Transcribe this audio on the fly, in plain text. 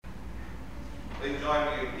Please join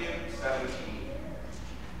me in hymn 17.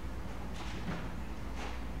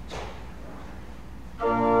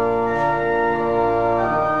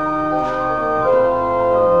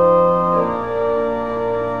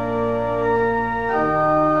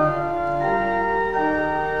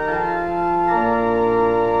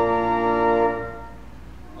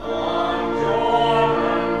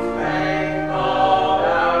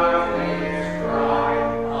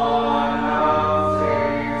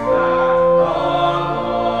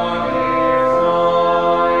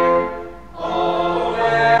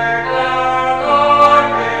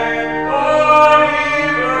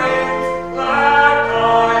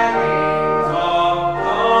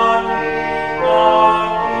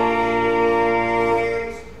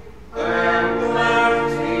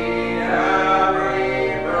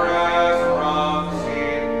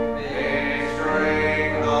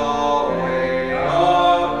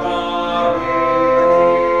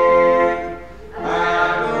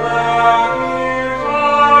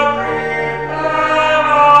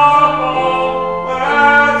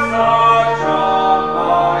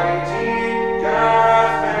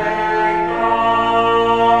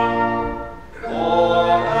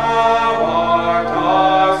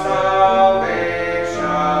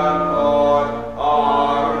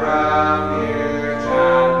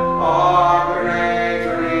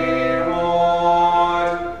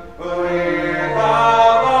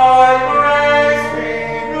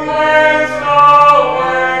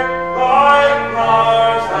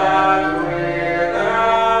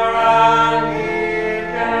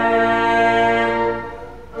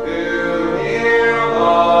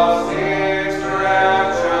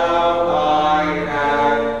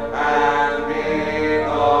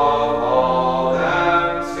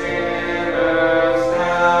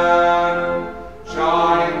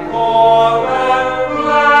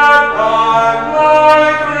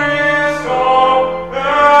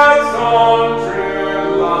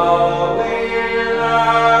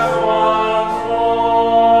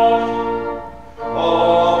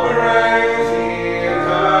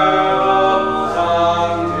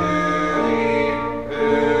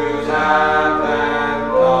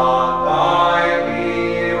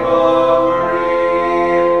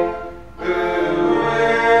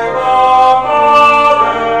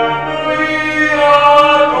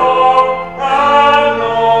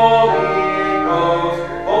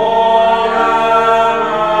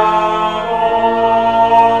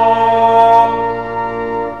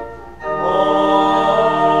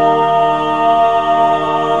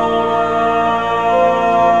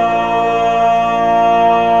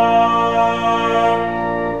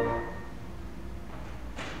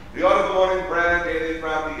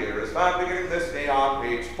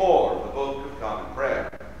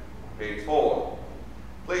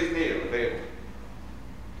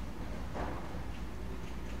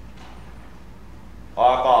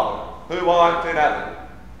 Our Father, who art in heaven,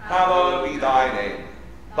 hallowed be thy name.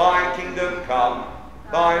 Thy kingdom come,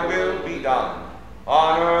 thy will be done,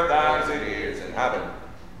 on earth as it is in heaven.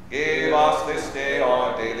 Give us this day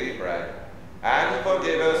our daily bread, and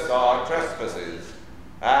forgive us our trespasses,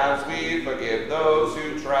 as we forgive those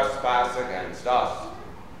who trespass against us.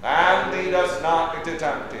 And lead us not into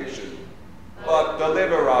temptation, but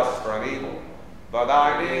deliver us from evil. For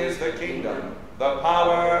thine is the kingdom, the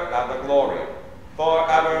power, and the glory,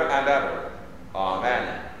 forever and ever.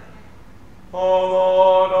 Amen. O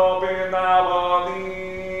Lord, open thou our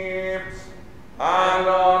lips, and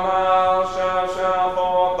our mouth shall shout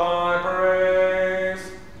forth thy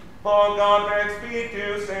praise. For God may speak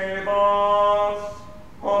to save us.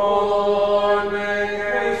 O Lord, make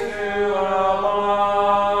haste to help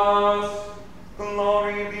us.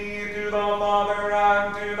 Glory be to the Father,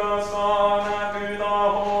 and to the Son, and to the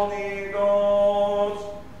Holy Ghost,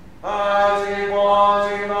 as it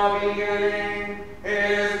was in the beginning,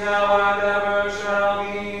 is now, and ever shall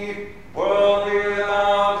be, world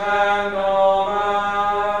without end.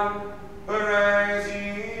 Amen. Praise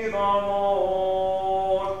ye the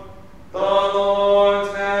Lord. The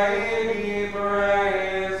Lord's name be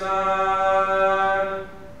praised.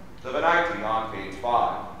 The Venite on page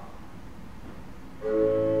 5.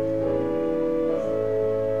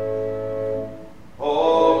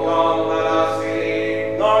 Oh, come, let us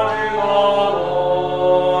sing unto the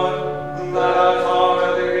Lord. Let us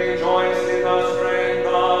heartily rejoice in the strength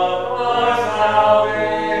of our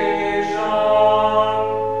salvation.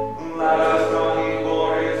 Let us come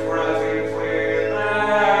before his presence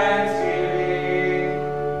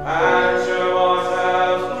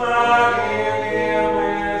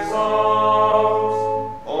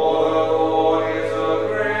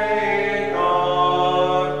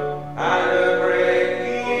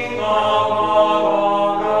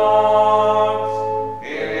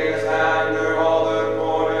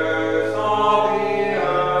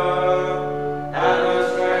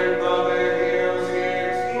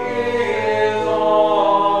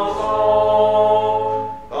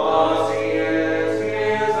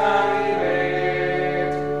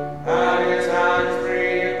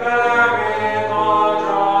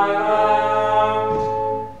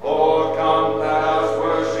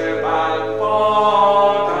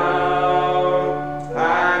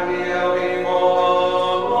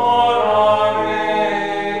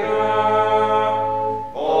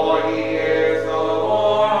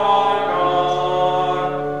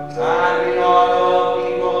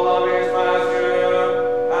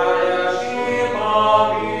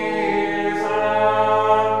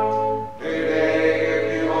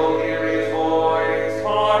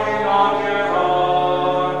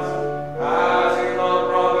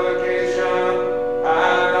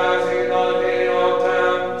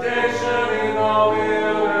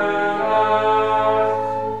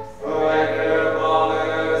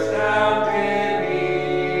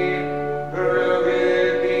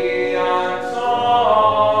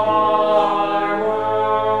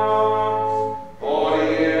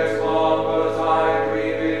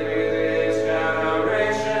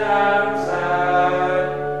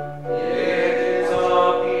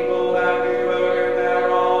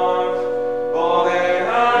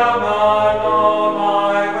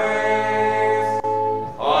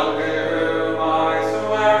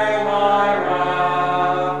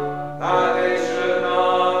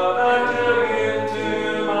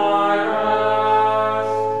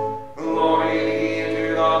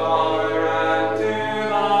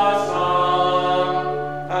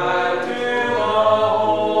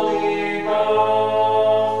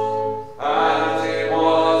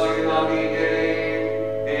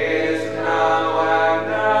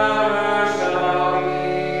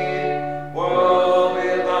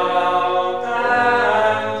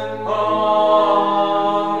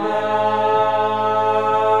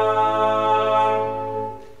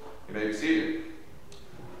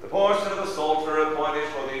portion of the Psalter appointed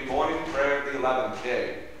for the morning prayer of the 11th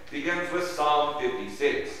day begins with Psalm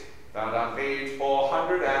 56, found on page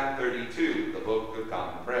 432, the Book of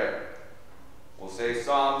Common Prayer. We'll say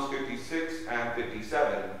Psalms 56 and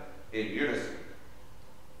 57 in unison.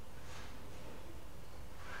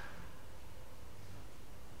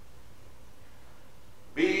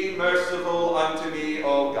 Be merciful unto me,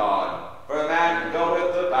 O God, for man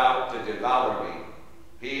goeth about to devour me.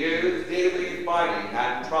 He is daily fighting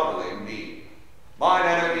and troubling me. Mine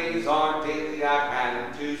enemies are daily at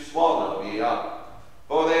hand to swallow me up.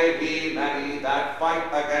 For they be many that fight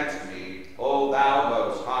against me, O thou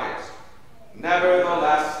most highest.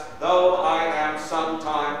 Nevertheless, though I am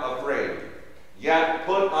sometime afraid, yet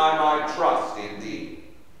put I my trust in thee.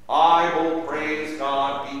 I will praise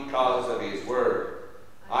God because of his word.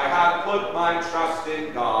 I have put my trust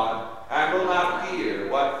in God, and will not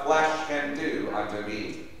fear what flesh can do unto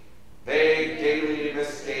me. They daily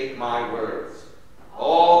mistake my words.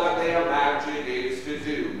 All that they imagine is to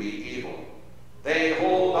do me evil. They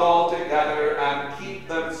hold all together and keep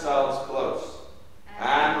themselves close,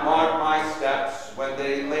 and mark my steps when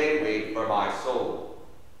they lay wait for my soul.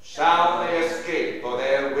 Shall they escape for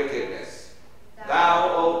their wickedness?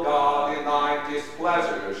 Thou, O God, in thy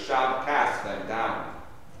displeasure shalt cast them down.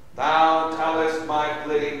 Thou tellest my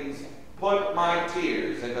flittings, put my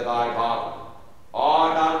tears into thy bottle.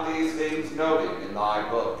 Are not these things noted in thy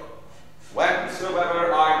book?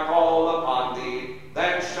 Whensoever I call upon thee,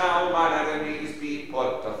 then shall mine enemies be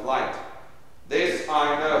put to flight. This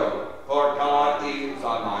I know, for God is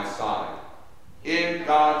on my side. In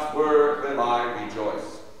God's word will I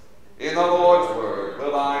rejoice. In the Lord's word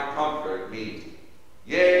will I comfort me.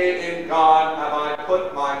 Yea, in God have I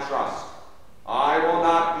put my trust. I will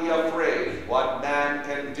not be afraid what man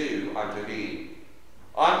can do unto me.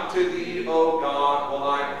 Unto thee, O God, will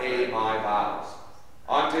I pay my vows.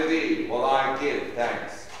 Unto thee will I give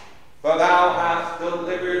thanks. For thou hast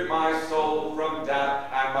delivered my soul from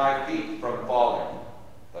death and my feet from falling,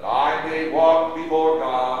 that I may walk before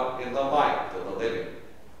God in the light of the living.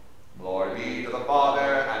 Glory be to the Father,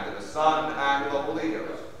 and to the Son, and to the Holy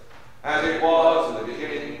Ghost, as it was in the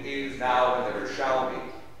beginning, is now, and ever shall be,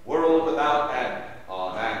 world without end.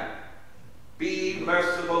 Amen. Be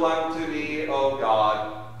merciful unto me, O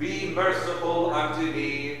God, be merciful unto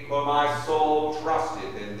me, for my soul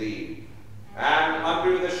trusteth in thee. And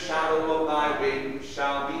under the shadow of thy wings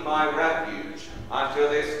shall be my refuge, until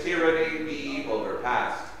this tyranny be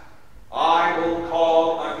overpast. I will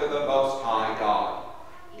call unto the Most High God,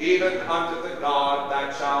 even unto the God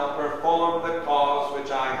that shall perform the cause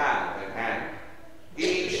which I have in hand.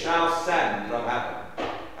 He shall send from heaven,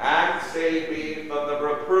 and save me from the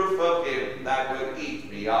reproof of him that would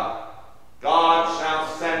eat me up. God shall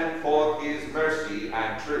send forth his mercy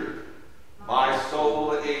and truth. My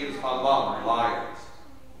soul is among lions,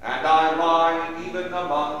 and I lie even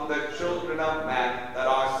among the children of men that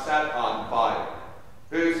are set on fire,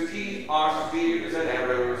 whose teeth are spears and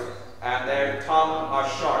arrows, and their tongue a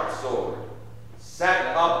sharp sword. Set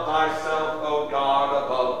up thyself, O God,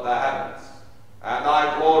 above the heavens, and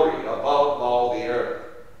thy glory above all the earth.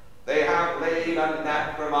 They have laid a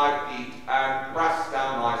net for my feet, and pressed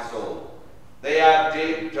down my soul. They have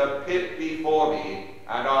digged a pit before me,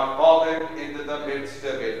 and are fallen into the midst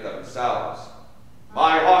of it themselves.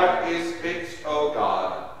 My heart is fixed, O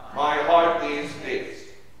God, my heart is fixed.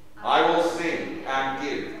 I will sing and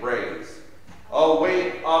give praise.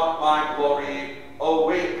 Awake up, my glory,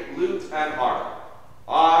 awake, lute and harp.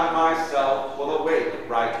 I myself will awake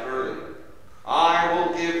right early. I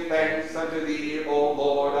will give thanks unto thee, O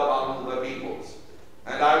Lord, among the peoples,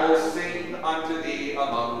 and I will sing unto thee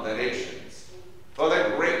among the nations. For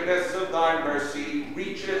the greatness of thy mercy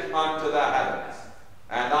reacheth unto the heavens,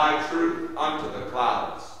 and thy truth unto the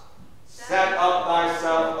clouds. Set up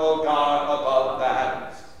thyself, O God, above the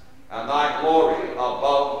heavens, and thy glory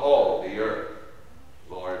above all the earth.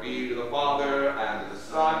 Glory be to the Father, and to the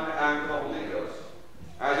Son, and to the Holy Ghost,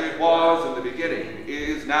 as it was in the beginning,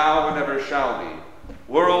 is now, and ever shall be,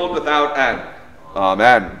 world without end.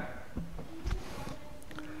 Amen.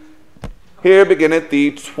 Here beginneth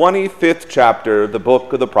the 25th chapter of the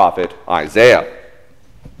book of the prophet Isaiah.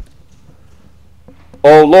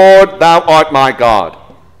 O Lord, thou art my God.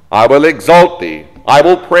 I will exalt thee. I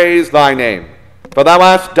will praise thy name. For thou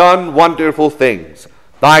hast done wonderful things.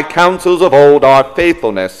 Thy counsels of old are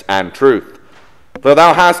faithfulness and truth. For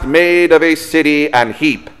thou hast made of a city an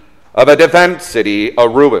heap, of a defenced city a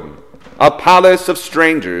ruin, a palace of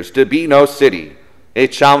strangers to be no city.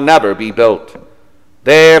 It shall never be built.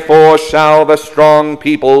 Therefore shall the strong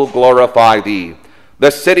people glorify thee. The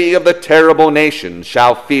city of the terrible nations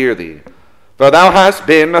shall fear thee. For thou hast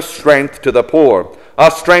been a strength to the poor,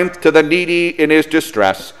 a strength to the needy in his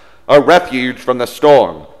distress, a refuge from the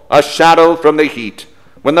storm, a shadow from the heat,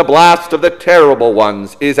 when the blast of the terrible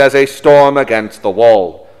ones is as a storm against the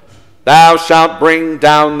wall. Thou shalt bring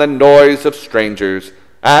down the noise of strangers,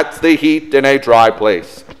 at the heat in a dry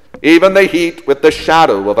place, even the heat with the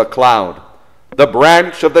shadow of a cloud. The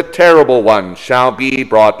branch of the terrible one shall be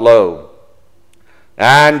brought low.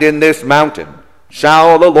 And in this mountain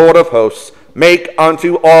shall the Lord of hosts make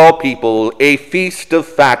unto all people a feast of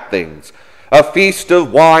fat things, a feast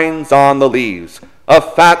of wines on the lees,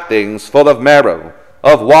 of fat things full of marrow,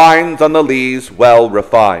 of wines on the lees well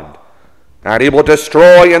refined. And he will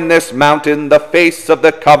destroy in this mountain the face of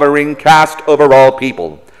the covering cast over all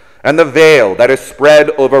people, and the veil that is spread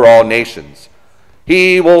over all nations.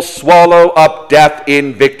 He will swallow up death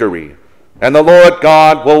in victory, and the Lord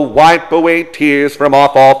God will wipe away tears from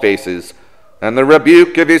off all faces, and the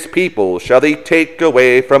rebuke of his people shall he take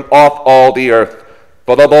away from off all the earth,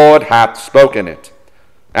 for the Lord hath spoken it.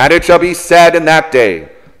 And it shall be said in that day,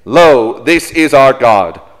 Lo, this is our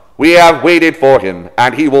God. We have waited for him,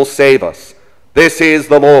 and he will save us. This is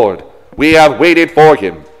the Lord. We have waited for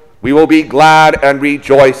him. We will be glad and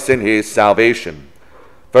rejoice in his salvation.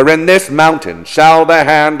 For in this mountain shall the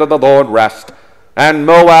hand of the Lord rest, and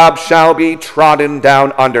Moab shall be trodden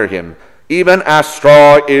down under him, even as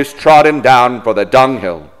straw is trodden down for the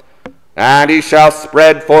dunghill. And he shall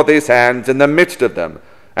spread forth his hands in the midst of them,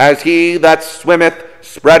 as he that swimmeth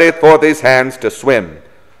spreadeth forth his hands to swim.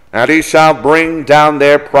 And he shall bring down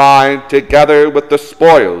their pride together with the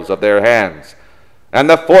spoils of their hands. And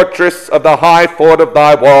the fortress of the high fort of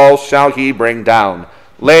thy walls shall he bring down,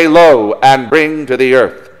 lay low, and bring to the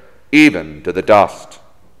earth, even to the dust.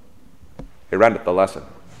 Here endeth the lesson.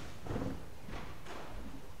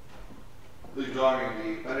 Please join me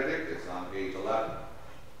in the Benedictus on page 11.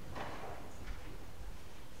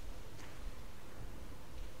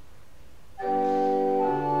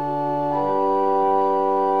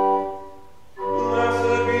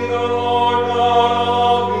 Blessed be the Lord God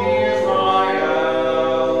of Israel,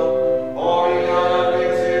 for he hath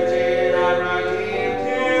visited and redeemed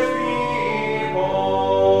his people,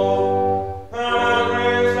 and hath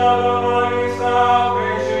raised up a mighty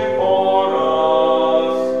salvation for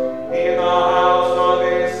us in the house of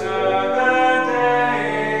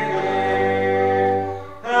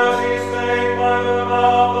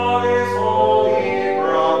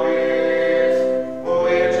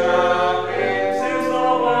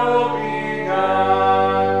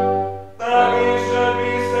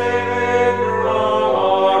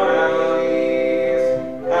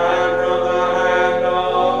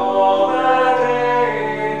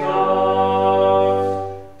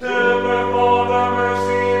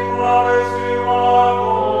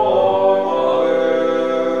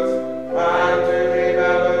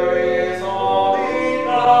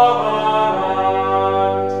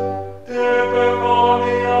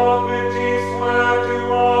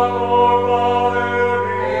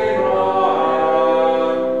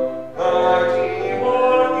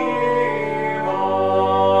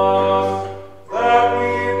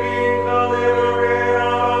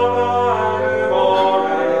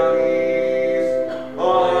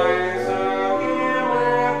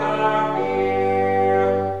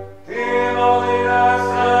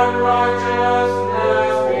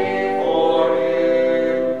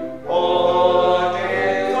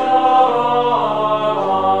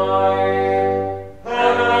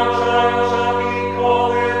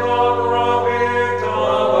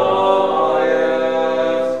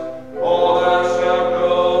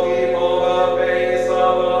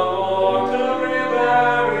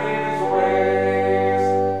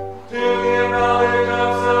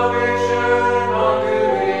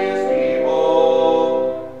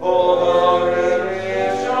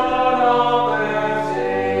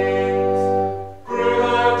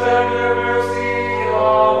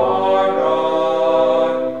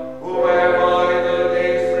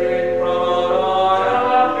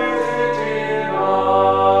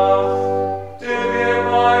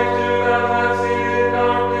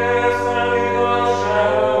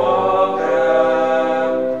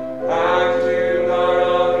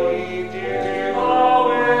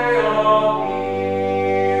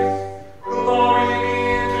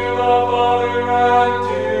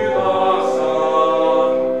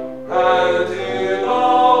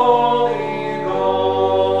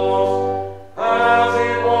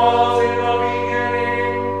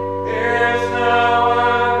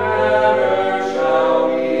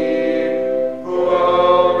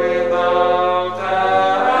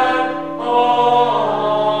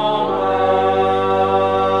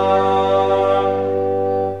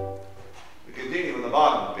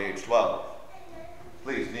page 12.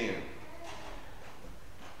 Please kneel.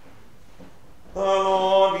 The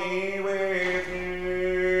Lord be with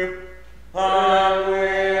you, and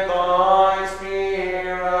with thy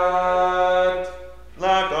spirit.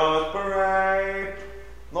 Let us pray.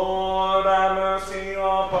 Lord, have mercy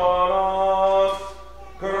upon us.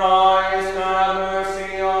 Christ, have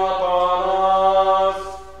mercy upon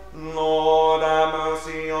us. Lord, have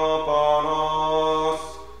mercy upon us.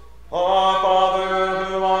 Our Father,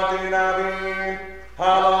 who art in heaven,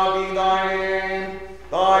 hallowed be thy name.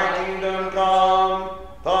 Thy kingdom come,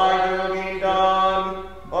 thy will be done,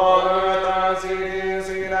 on earth as it is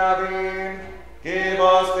in heaven. Give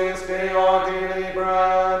us this day our daily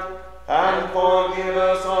bread, and forgive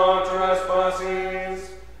us our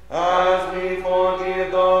trespasses, as we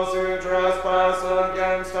forgive those who trespass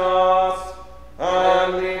against us.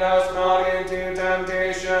 And lead us not into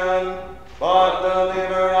temptation, but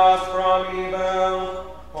deliver us from evil.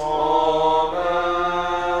 Amen.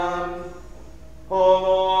 O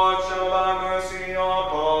Lord, show thy mercy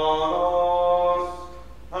upon us,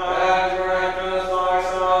 and grant us thy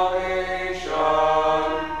salvation.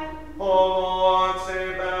 O Lord,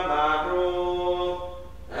 save them that rule,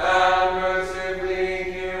 and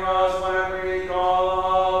mercifully hear us when we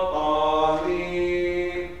call upon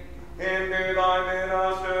thee. Endue thy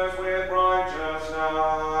ministers with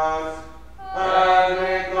righteousness, and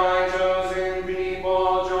make thy chosen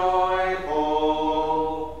people joyful.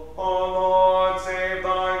 O Lord, save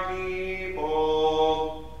thy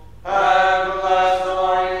people, and bless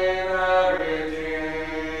thy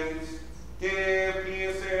inheritance. Give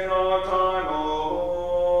peace in our time, O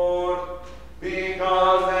Lord,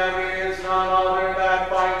 because there is none other that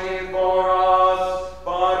fighteth for us,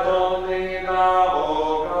 but only thou,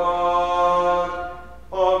 O God.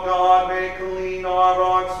 O God, make clean our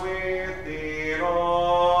hearts within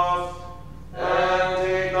us, and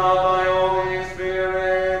take not thy Holy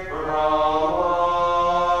Spirit from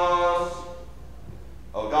us.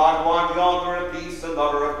 O God, who art the author of peace and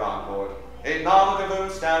lover of concord, in knowledge of whom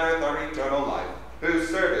standeth our eternal life, whose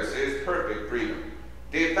service is perfect freedom,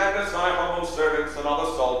 defend us, thy humble servants, and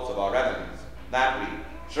all assaults of our enemies, that we,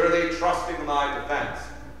 surely trusting in thy defense,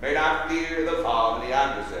 may not fear the power of the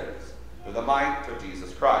adversaries, through the might of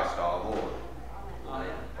Jesus Christ our Lord.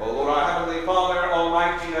 Amen. O Lord, our heavenly Father,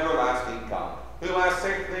 almighty and everlasting God, who has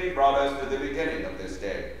safely brought us to the beginning of this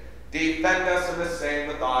day, defend us in the same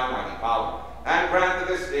with thy mighty power, and grant that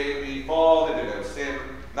this day we fall into no sin,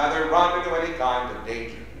 neither run into any kind of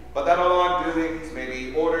danger, but that all our doings may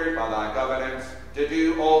be ordered by thy governance, to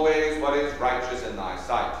do always what is righteous in thy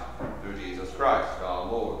sight, through Jesus Christ our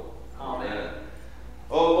Lord. Amen.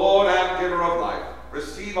 O Lord and giver of life,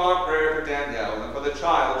 receive our prayer for Danielle and for the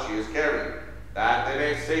child she is carrying, that they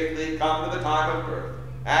may safely come to the time of birth,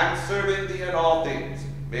 and serving thee in all things,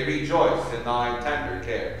 may rejoice in thy tender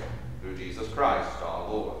care, through Jesus Christ our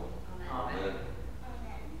Lord. Amen.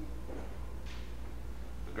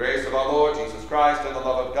 The grace of our Lord Jesus Christ, and the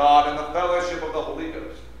love of God, and the fellowship of the Holy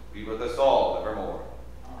Ghost be with us all evermore.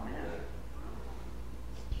 Amen.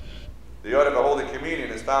 The order of the Holy Communion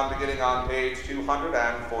is found beginning on page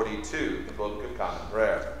 242, the Book of Common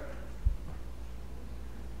Prayer.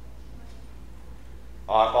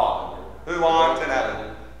 Our Father, who art in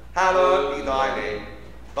heaven, hallowed be thy name.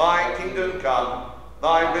 Thy kingdom come,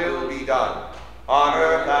 thy will be done, on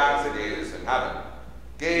earth as it is in heaven.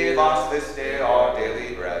 Give us this day our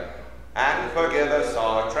daily bread, and forgive us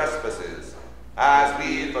our trespasses, as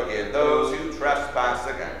we forgive those who trespass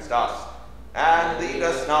against us. And lead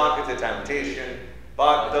us not into temptation,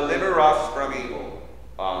 but deliver us from evil.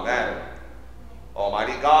 Amen.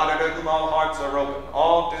 Almighty God, unto whom all hearts are open,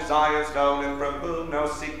 all desires known, and from whom no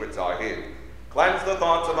secrets are hid, cleanse the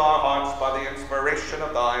thoughts of our hearts by the inspiration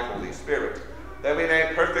of thy Holy Spirit, that we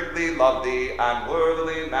may perfectly love thee and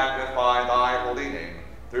worthily magnify thy holy name,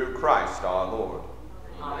 through Christ our Lord.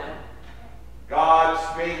 Amen. God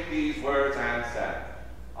spake these words and said,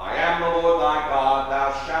 I am the Lord thy God,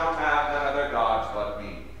 thou shalt have none other gods but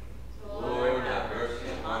me. Lord, have mercy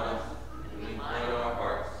upon us, and incline our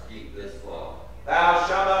hearts to keep this law. Thou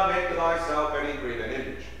shalt not make to thyself any graven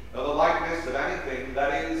image, nor the likeness of anything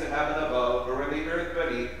that is in heaven above, or in the earth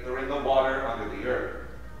beneath, or in the water under the earth.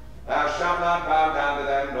 Thou shalt not bow down to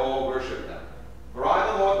them, nor worship them. For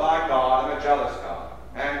I, the Lord thy God, am a jealous God,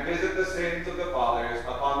 and visit the sins of the fathers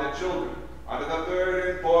upon the children, unto the third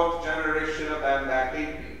and fourth generation of them that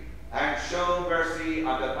hate me, and show mercy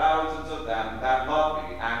unto thousands of them that love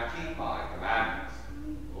me and keep my commandments.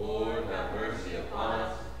 Lord, have mercy upon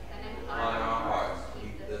us, and incline our hearts to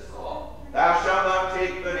keep this law. Thou shalt not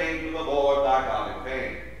take the name of the Lord thy God in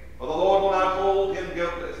vain, for the Lord will not hold him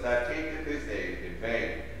guiltless that taketh his name in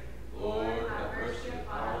vain.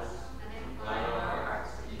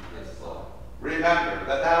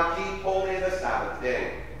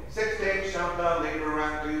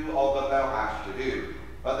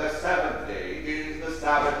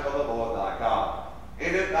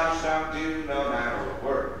 In it thou shalt do no manner of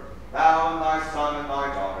work, thou and thy son and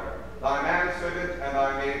thy daughter, thy manservant and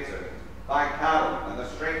thy maidservant, thy cattle and the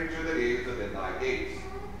stranger that is within thy gates.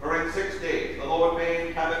 For in 6 days the Lord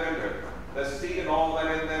made heaven and earth, the sea and all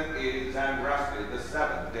that in them is, and rested the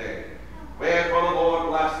seventh day. Wherefore the Lord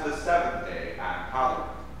blessed the seventh day and hallowed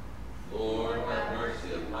it. Lord, have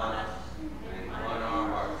mercy upon us, and incline our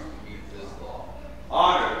hearts to keep this law.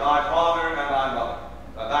 Honor thy father and thy mother,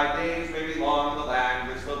 that thy days may be long in the land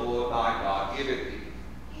which the Lord thy God giveth thee.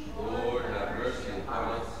 Lord, have mercy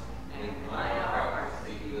upon us, and incline our hearts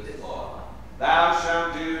to keep this law. Thou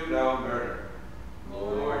shalt do no murder.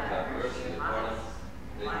 Lord, have mercy upon us,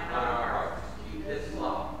 and incline our hearts to keep this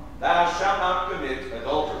law. Thou shalt not commit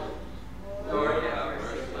adultery. Lord, have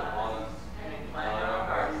mercy upon us, and incline our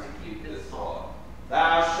hearts to keep this law.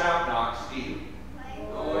 Thou shalt not steal.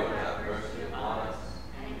 Lord, have mercy upon us,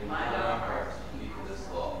 and incline our hearts to keep this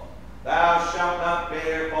law. Thou shalt not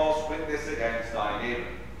bear false witness against thy neighbor.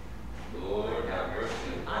 Lord, have mercy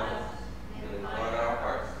upon us, and incline our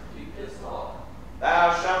hearts to keep this law.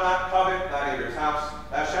 Thou shalt not covet thy neighbor's house.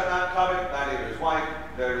 Thou shalt not covet thy neighbor's wife,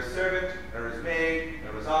 nor his servant, nor his maid,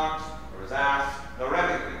 nor his ox, nor his ass, nor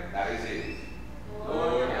anything that is his.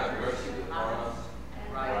 Lord, have mercy upon us,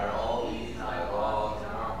 and write all these thy laws in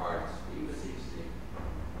our hearts, we beseech thee.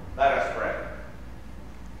 Let us pray.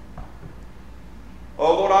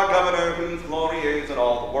 O Lord our Governor, whose glory is in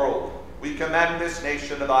all the world, we commend this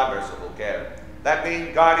nation to thy merciful care, that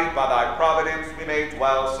being guided by thy providence we may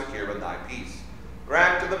dwell secure in thy peace.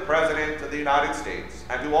 Grant to the President of the United States,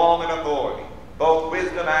 and to all in authority, both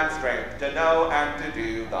wisdom and strength to know and to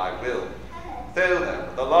do thy will. Fill them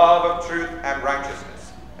with the love of truth and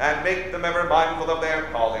righteousness, and make them ever mindful of their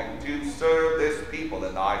calling to serve this people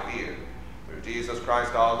in thy fear. Through Jesus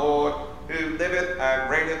Christ our Lord, who liveth and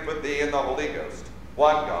reigneth with thee in the Holy Ghost,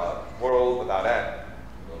 one God, world without end.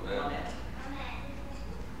 Amen.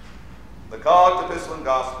 The Collect Epistle and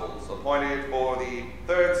Gospels appointed for the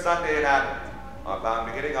third Sunday in Advent are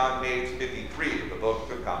found beginning on page 53 of the Book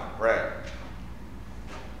of Common Prayer.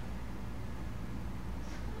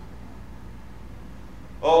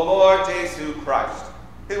 O Lord Jesu Christ,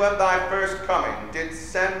 who at thy first coming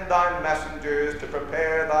didst send thy messengers to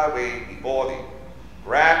prepare thy way before thee,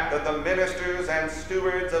 grant that the ministers and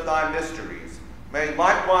stewards of thy mysteries may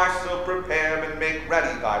likewise so prepare and make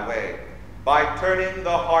ready thy way, by turning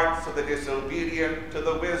the hearts of the disobedient to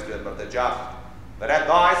the wisdom of the just, that at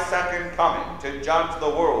thy second coming to judge the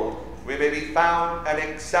world we may be found an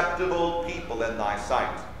acceptable people in thy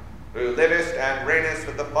sight, who livest and reignest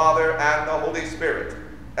with the Father and the Holy Spirit,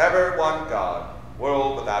 ever one God,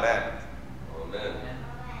 world without end. Amen.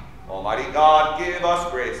 Almighty God, give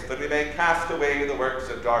us grace that we may cast away the works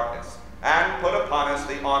of darkness, and put upon us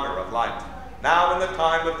the honor of light, now in the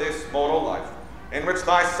time of this mortal life, in which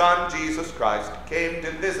thy Son Jesus Christ came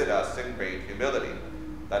to visit us in great humility,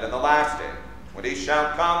 that in the last day, when he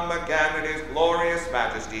shall come again in his glorious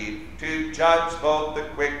majesty to judge both the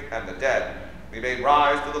quick and the dead, we may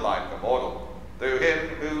rise to the life immortal, through him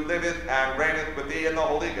who liveth and reigneth with thee in the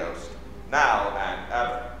Holy Ghost, now and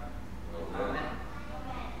ever. Amen.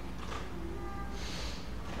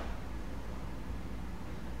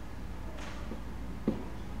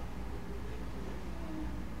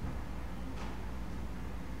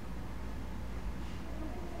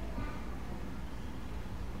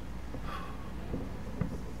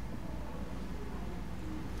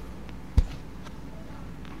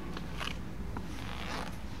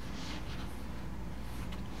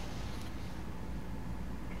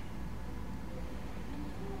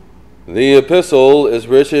 The epistle is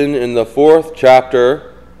written in the 4th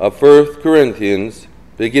chapter of 1 Corinthians,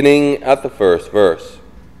 beginning at the 1st verse.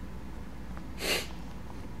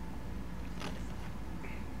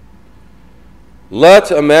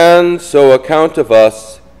 Let a man so account of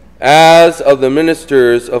us as of the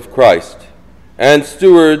ministers of Christ, and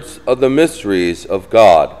stewards of the mysteries of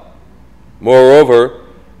God. Moreover,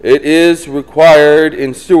 it is required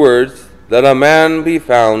in stewards that a man be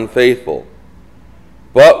found faithful.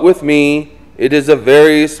 But with me it is a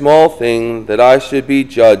very small thing that I should be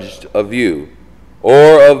judged of you,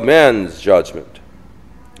 or of man's judgment.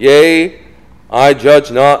 Yea, I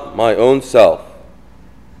judge not my own self,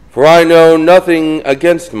 for I know nothing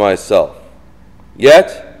against myself.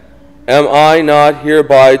 Yet am I not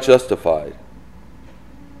hereby justified.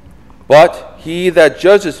 But he that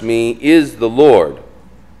judges me is the Lord.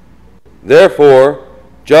 Therefore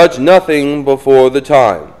judge nothing before the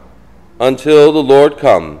time, until the Lord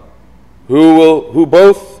come, who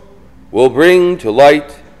both will bring to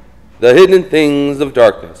light the hidden things of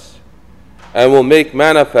darkness, and will make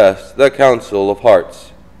manifest the counsel of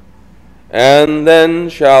hearts. and then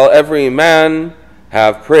shall every man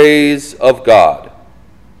have praise of God.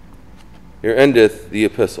 Here endeth the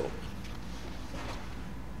epistle.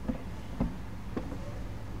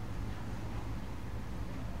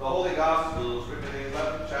 The Holy Gospel is written in the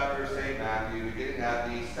 11th chapter of St. Matthew, beginning at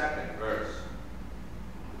the 2nd verse.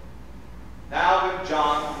 Now when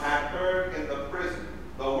John had heard in the prison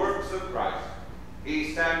the works of Christ,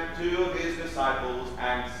 he sent 2 of his disciples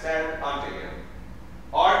and said unto him,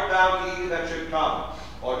 Art thou he that should come,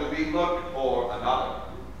 or do we look for another?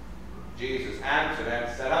 Jesus answered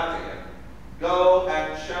and said unto him, Go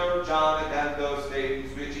and show John again those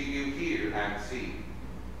things which ye do hear and see.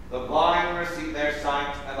 The blind receive their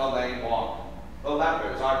sight, and the lame walk. The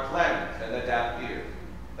lepers are cleansed, and the deaf hear.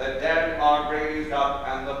 The dead are raised up,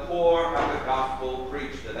 and the poor have the gospel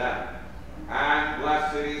preached to them. And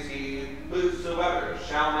blessed is he whosoever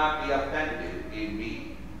shall not be offended in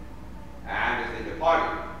me. And as they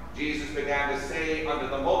departed, Jesus began to say unto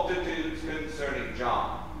the multitudes concerning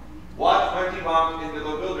John, What went ye out into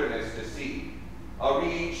the wilderness to see? A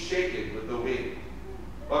reed shaken with the wind.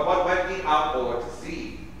 But what went ye out for to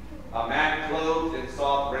see? A man clothed in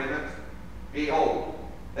soft raiment? Behold,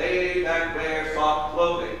 they that wear soft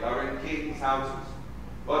clothing are in kings' houses.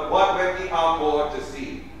 But what went ye out for to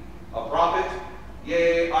see? A prophet?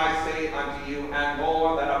 Yea, I say unto you, and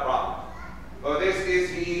more than a prophet. For this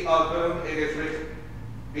is he of whom it is written,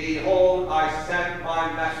 Behold, I send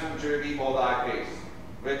my messenger before thy face,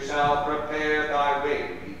 which shall prepare thy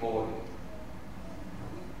way before thee.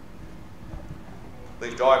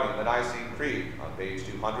 Please join me in the Nicene Creed on page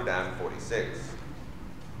 246.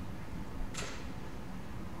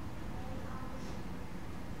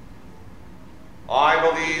 I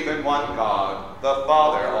believe in one God, the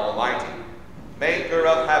Father Almighty, maker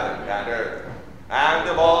of heaven and earth, and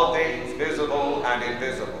of all things visible and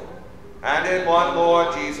invisible, and in one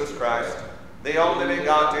Lord Jesus Christ, the only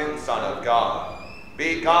begotten Son of God,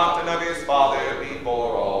 begotten of his Father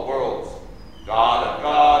before all worlds, God of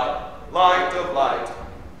God, light of light,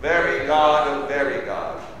 very God of very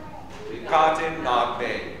God, begotten, not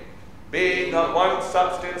made, being of one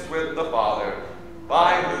substance with the Father,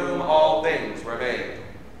 by whom all things were made,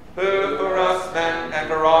 who for us men and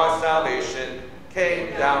for our salvation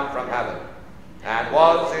came down from heaven, and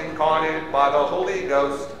was incarnate by the Holy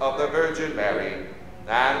Ghost of the Virgin Mary,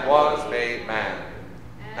 and was made man,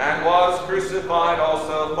 and was crucified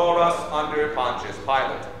also for us under Pontius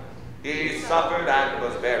Pilate. He suffered and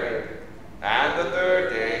was buried, and the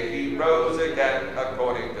third day he rose again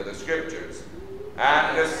according to the Scriptures,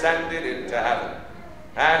 and ascended into heaven,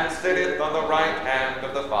 and sitteth on the right hand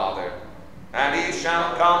of the Father. And he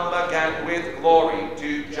shall come again with glory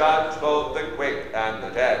to judge both the quick and the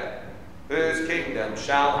dead, whose kingdom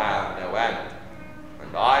shall have no end.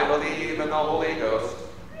 And I believe in the Holy Ghost,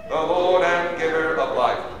 the Lord and giver of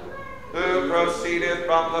life, who proceedeth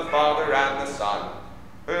from the Father and the Son,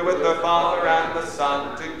 who with the Father and the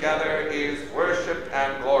Son together is worshipped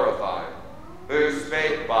and glorified, who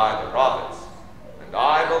spake by the prophets. And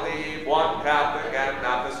I believe one Catholic and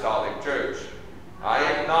Apostolic Church. I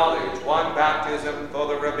acknowledge one baptism for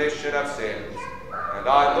the remission of sins, and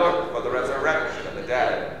I look for the resurrection of the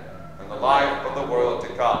dead and the life of the world to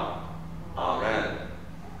come. Amen.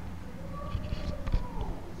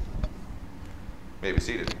 You may be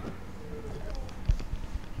seated.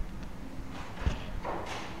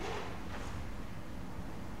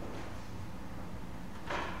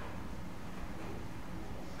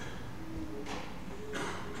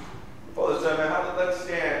 For the sermon, let's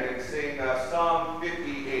stand and sing Psalm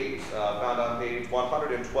 58, found on page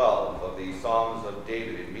 112 of the Psalms of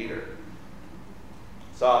David in meter.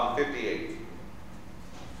 Psalm 58.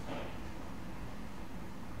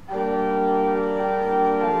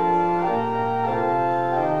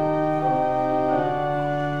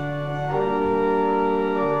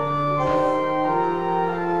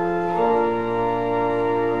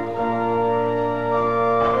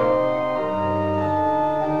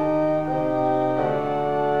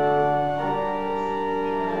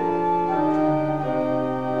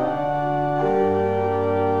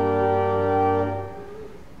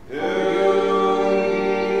 To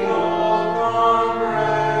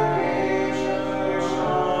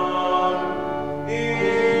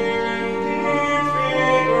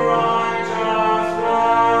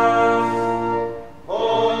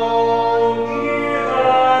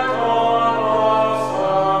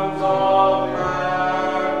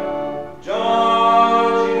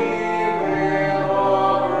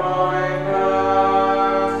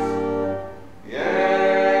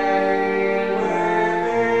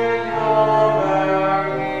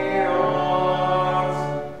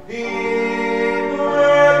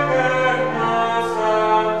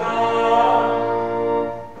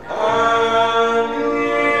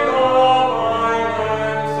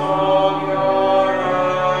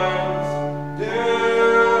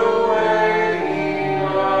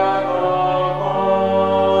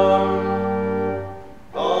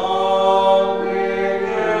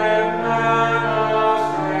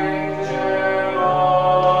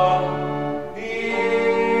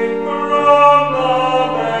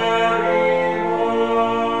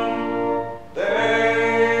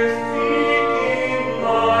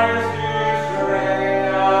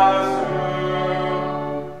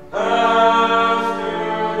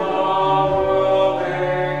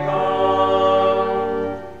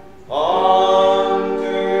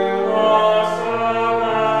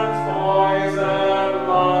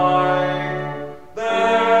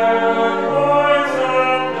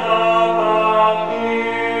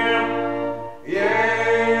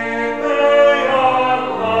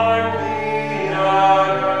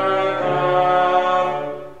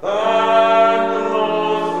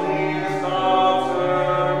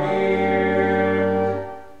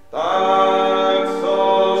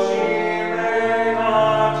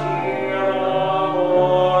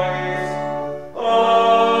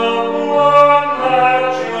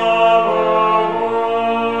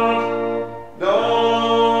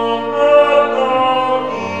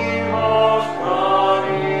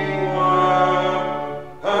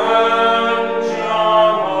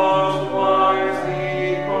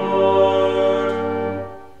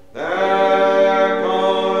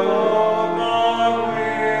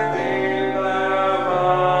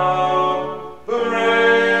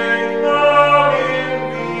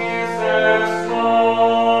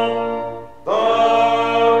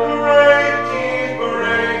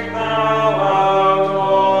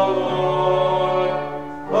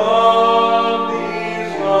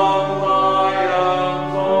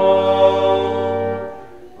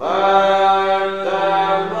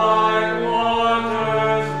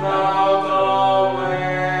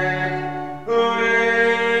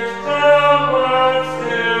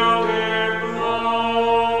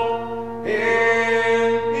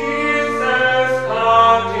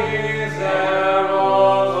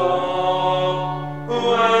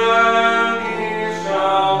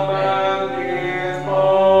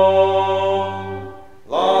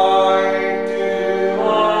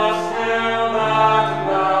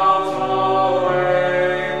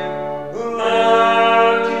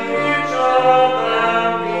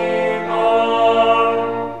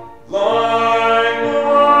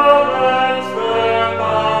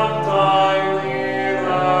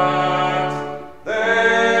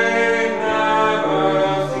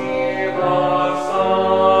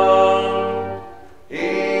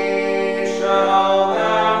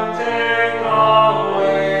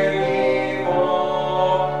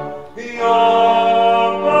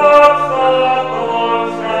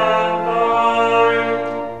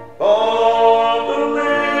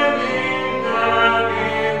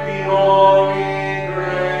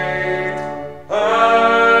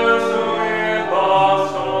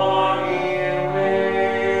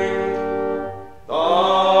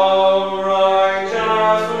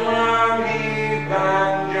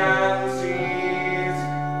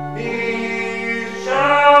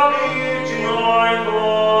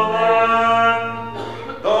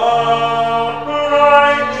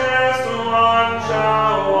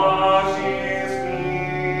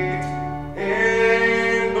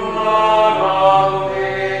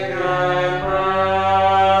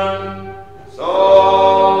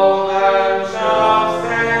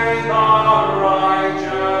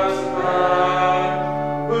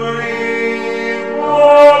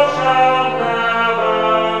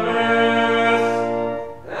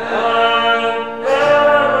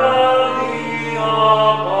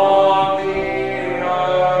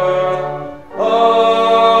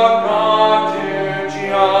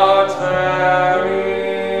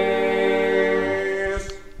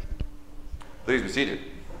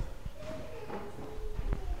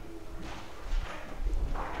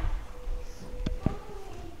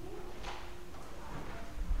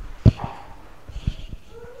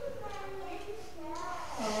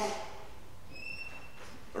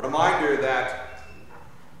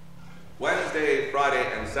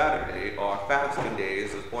Saturday are fasting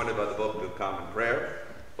days as appointed by the Book of Common Prayer,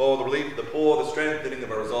 for the relief of the poor, the strengthening of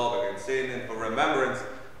our resolve against sin, and for remembrance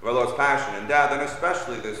of our Lord's passion and death, and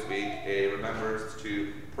especially this week, a remembrance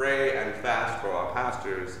to pray and fast for our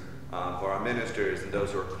pastors, for our ministers, and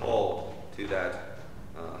those who are called to that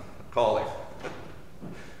calling.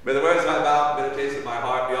 May the words of my mouth and the meditations of my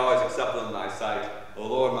heart be always acceptable in thy sight, O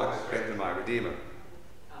Lord, my strength and my Redeemer.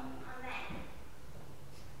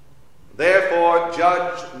 Therefore,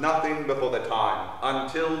 judge nothing before the time,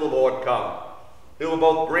 until the Lord come, who will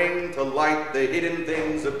both bring to light the hidden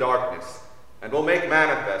things of darkness, and will make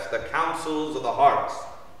manifest the counsels of the hearts,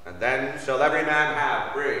 and then shall every man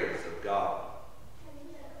have praise of God.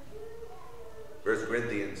 1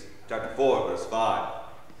 Corinthians chapter 4, verse 5.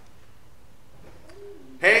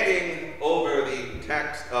 Hanging over the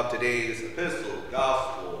text of today's epistle,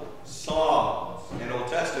 gospel, psalms, and Old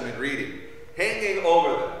Testament reading, hanging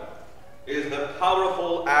over them is the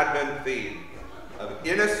powerful Advent theme of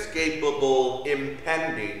inescapable,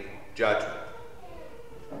 impending judgment.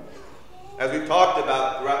 As we've talked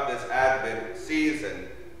about throughout this Advent season,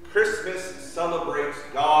 Christmas celebrates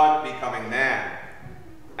God becoming man.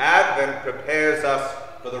 Advent prepares us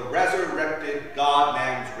for the resurrected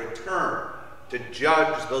God-man's return to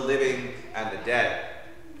judge the living and the dead.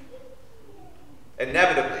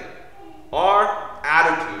 Inevitably, our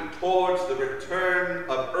attitude towards the return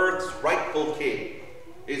of Earth's rightful king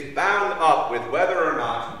is bound up with whether or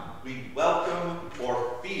not we welcome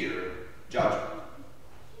or fear judgment.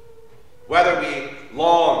 Whether we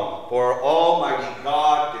long for Almighty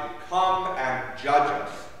God to come and judge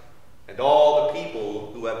us and all the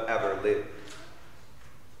people who have ever lived.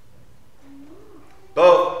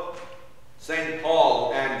 Both St.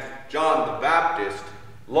 Paul and John the Baptist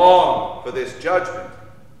long for this judgment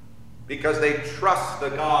because they trust the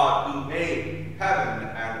God who made heaven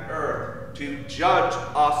and earth to judge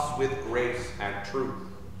us with grace and truth.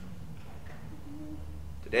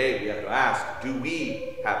 Today we have to ask, do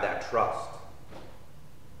we have that trust?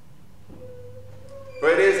 For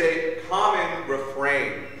it is a common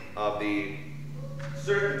refrain of the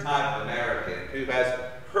certain type of American who has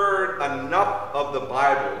heard enough of the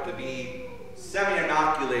Bible to be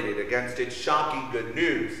semi-inoculated against its shocking good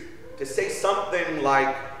news to say something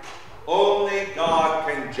like, only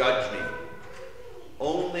God can judge me.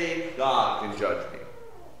 Only God can judge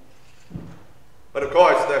me. But of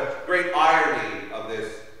course, the great irony of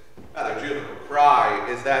this rather juvenile cry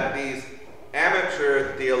is that these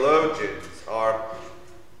amateur theologians are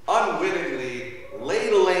unwittingly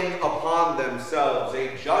ladling upon themselves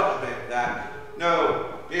a judgment that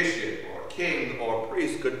no bishop or king or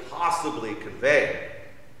priest could possibly convey.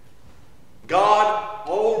 God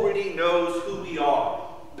already knows who we are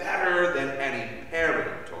better than any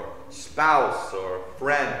parent or spouse or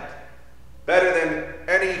friend, better than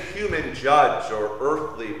any human judge or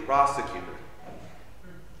earthly prosecutor.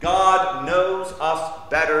 God knows us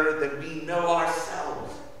better than we know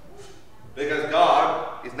ourselves, because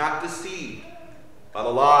God is not deceived by the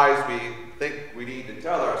lies we think we need to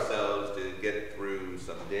tell ourselves to get through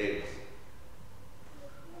some days.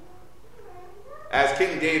 As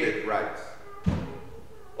King David writes,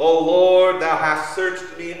 O Lord, thou hast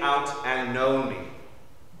searched me out and known me.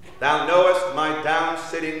 Thou knowest my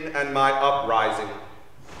down-sitting and my uprising.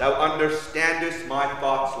 Thou understandest my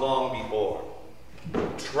thoughts long before.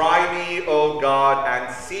 Try me, O God,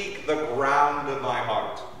 and seek the ground of my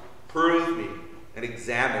heart. Prove me and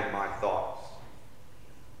examine my thoughts.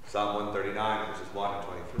 Psalm 139, verses 1 and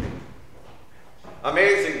 23.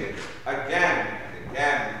 Amazingly, again and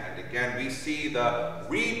again and again, we see the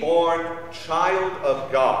reborn child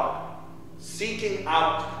of God seeking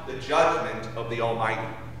out the judgment of the Almighty,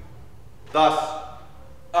 thus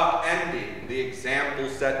upending the example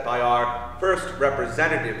set by our first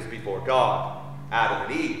representatives before God, Adam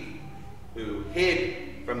and Eve, who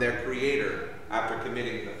hid from their Creator after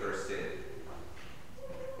committing the first sin.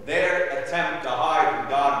 Their attempt to hide from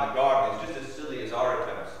God in the garden is just as silly as our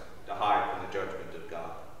attempts to hide from the judgment of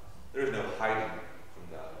God. There is no hiding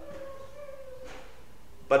from God.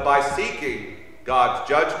 But by seeking God's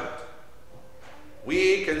judgment,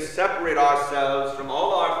 we can separate ourselves from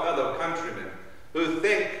all our fellow countrymen who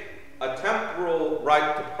think a temporal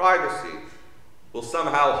right to privacy will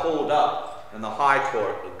somehow hold up in the high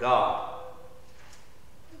court of God.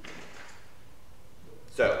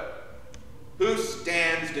 So, who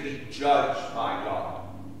stands to be judged by God?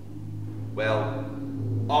 Well,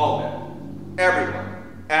 all men,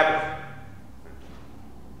 everyone, everything.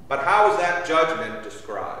 But how is that judgment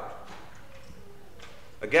described?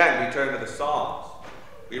 Again, we turn to the Psalms.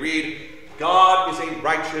 We read, God is a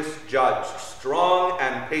righteous judge, strong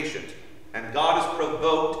and patient, and God is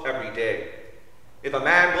provoked every day. If a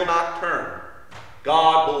man will not turn,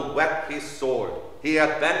 God will whet his sword. He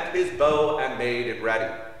hath bent his bow and made it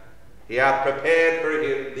ready. He hath prepared for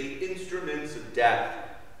him the instruments of death.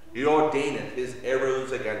 He ordaineth his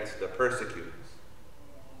arrows against the persecutors.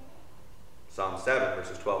 Psalm 7,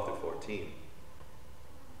 verses 12 through 14.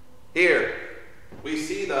 Here, we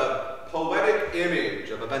see the poetic image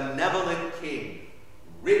of a benevolent king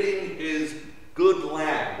ridding his good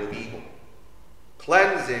land of evil,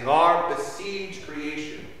 cleansing our besieged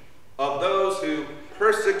creation of those who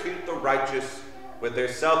persecute the righteous with their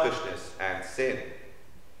selfishness and sin.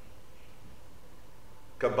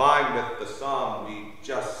 Combined with the psalm we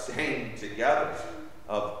just sang together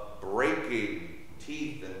of breaking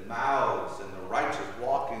teeth and mouths and the righteous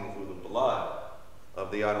walking through the blood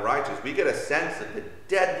of the unrighteous, we get a sense of the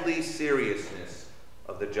deadly seriousness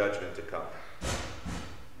of the judgment to come.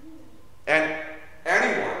 And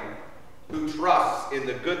anyone who trusts in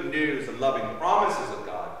the good news and loving promises of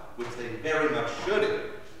God, which they very much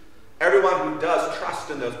should, everyone who does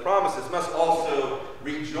trust in those promises must also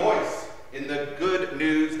rejoice in the good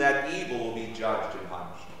news that evil will be judged and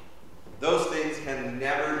punished. Those things can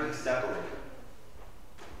never be separated.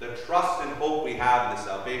 The trust and hope we have in the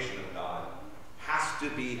salvation of God has to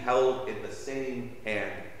be held in the same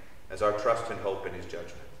hand as our trust and hope in his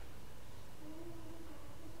judgment.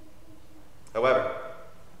 However,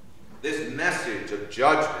 this message of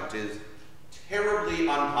judgment is terribly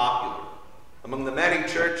unpopular among the many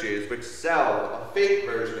churches which sell a fake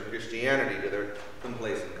version of Christianity to their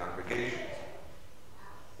complacent congregations.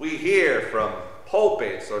 We hear from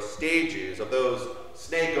pulpits or stages of those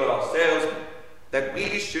snake oil salesmen that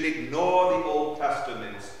we should ignore the Old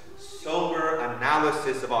Testament's sober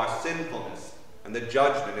analysis of our sinfulness and the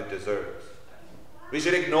judgment it deserves. We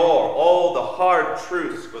should ignore all the hard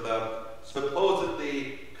truths for the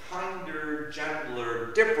supposedly kinder,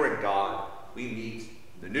 gentler, different God we meet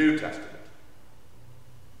in the New Testament.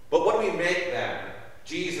 But what do we make then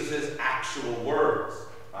Jesus' actual words?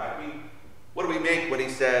 Right? What do we make when he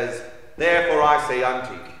says, "Therefore I say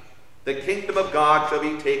unto you, the kingdom of God shall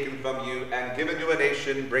be taken from you and given to a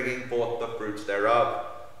nation bringing forth the fruits thereof.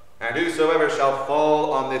 And whosoever shall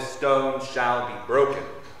fall on this stone shall be broken,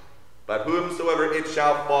 but whomsoever it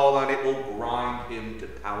shall fall on, it will grind him to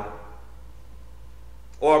powder."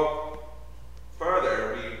 Or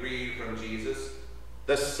further, we read from Jesus,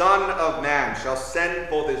 "The Son of Man shall send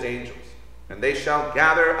forth his angels, and they shall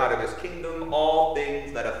gather out of his kingdom all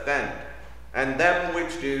things that offend, and them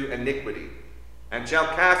which do iniquity, and shall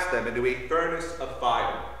cast them into a furnace of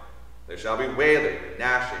fire. There shall be wailing and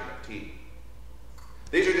gnashing of teeth."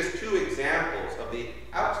 These are just two examples of the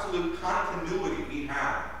absolute continuity we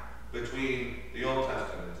have between the Old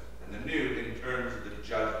Testament and the New in terms of the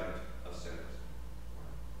judgment of sinners.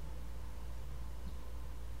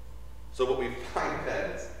 So what we find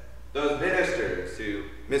then is those ministers who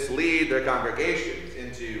mislead their congregations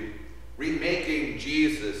into remaking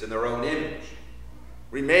Jesus in their own image,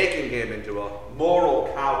 remaking him into a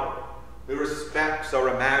moral coward who respects our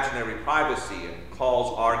imaginary privacy and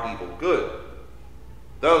calls our evil good.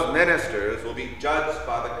 Those ministers will be judged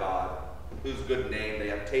by the God whose good name they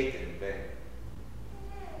have taken in vain.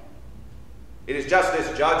 It is just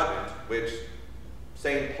this judgment which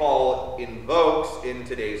St. Paul invokes in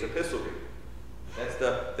today's epistle reading. That's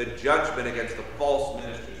the judgment against the false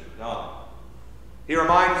ministers of God. He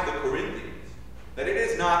reminds the Corinthians that it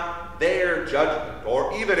is not their judgment,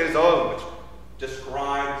 or even his own, which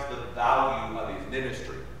describes the value of his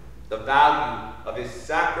ministry, the value of his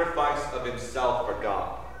sacrifice of himself for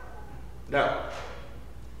God. No,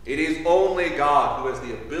 it is only God who has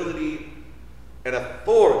the ability and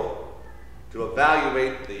authority to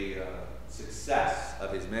evaluate the success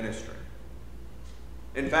of his ministry.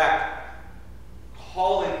 In fact,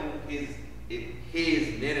 calling his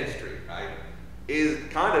ministry, right, is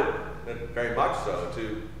kind of, very much so,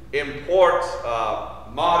 to import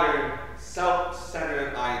modern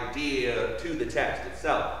self-centered idea to the text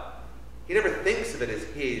itself. He never thinks of it as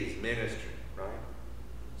his ministry, right?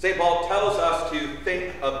 St. Paul tells us to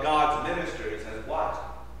think of God's ministers as what?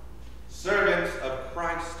 Servants of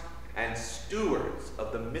Christ and stewards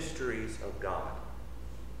of the mysteries of God.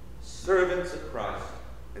 Servants of Christ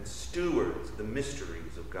and stewards of the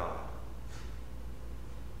mysteries of God.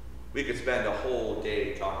 We could spend a whole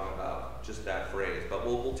day talking about just that phrase, but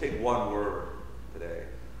we'll take one word today.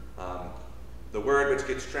 The word which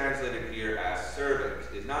gets translated here as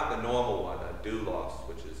servant is not the normal one, a doulos,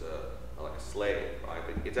 which is like a slave, right?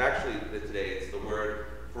 But it's actually, today, it's the word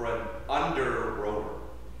for an under-rower.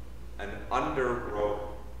 An under-rower.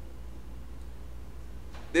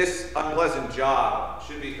 This unpleasant job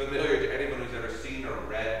should be familiar to anyone who's ever seen or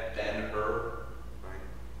read Ben-Hur. Right?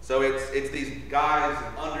 So it's these guys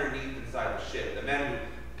underneath inside the ship, the men who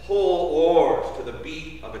pull oars to the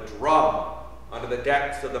beat of a drum under the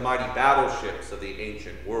decks of the mighty battleships of the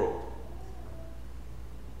ancient world.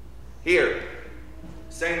 Here,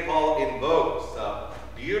 St. Paul invokes a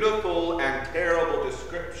beautiful and terrible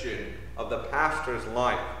description of the pastor's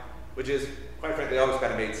life, which is, quite frankly, always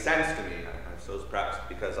kind of made sense to me. I suppose perhaps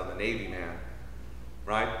because I'm a Navy man,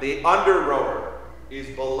 right? The under rower is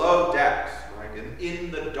below decks, right, and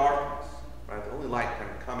in the darkness, right? The only light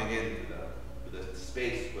kind of coming in through the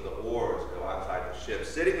space where the oars go outside the ship,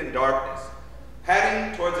 sitting in darkness,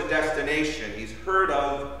 heading towards a destination he's heard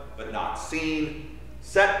of but not seen,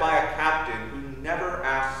 set by a captain who never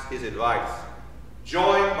asks his advice,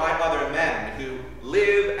 joined by other men who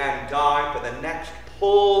live and die for the next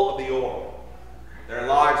pull of the oar, their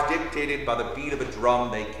lives dictated by the beat of a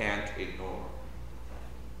drum they can't ignore.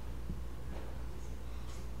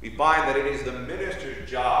 We find that it is the minister's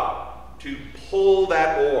job to pull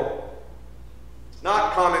that oar,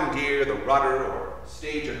 not commandeer the rudder or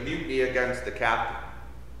stage a mutiny against the captain.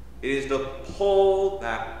 It is to pull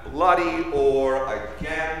that bloody oar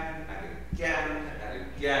again and again and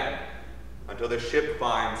again until the ship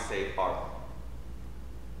finds safe harbor.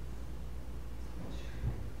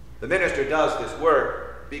 The minister does this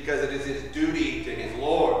work because it is his duty to his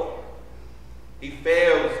Lord. He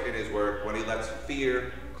fails in his work when he lets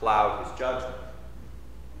fear cloud his judgment.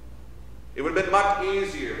 It would have been much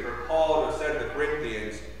easier for Paul to have said to the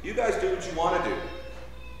Corinthians, you guys do what you want to do.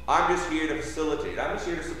 I'm just here to facilitate. I'm just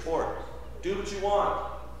here to support. Do what you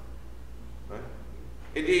want. Right?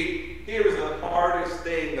 Indeed, here is the hardest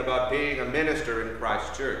thing about being a minister in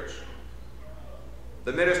Christ's church.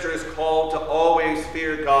 The minister is called to always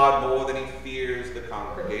fear God more than he fears the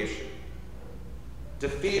congregation. To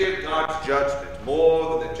fear God's judgment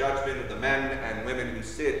more than the judgment of the men and women who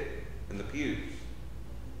sit in the pews.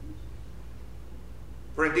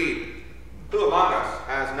 For indeed, who among us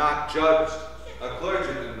has not judged a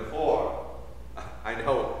clergyman before? I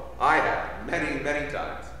know I have, many, many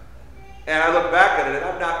times. And I look back at it and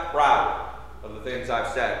I'm not proud of the things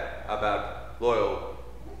I've said about loyal,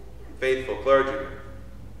 faithful clergymen.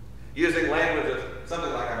 Using language of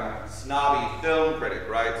something like I'm a snobby film critic,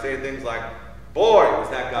 right? Saying things like, boy, was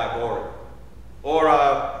that guy boring. Or,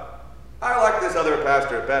 I like this other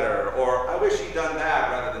pastor better. Or, I wish he'd done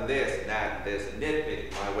that rather than this and that and this, and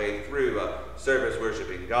nitpicking my way through a service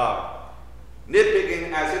worshiping God.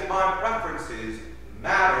 Nitpicking as if my preferences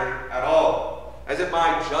mattered at all. As if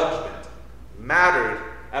my judgment mattered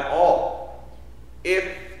at all.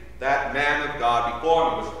 If that man of God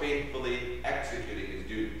before me was faithfully executing his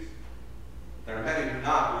duties. There are many who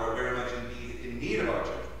not who are very much in need of our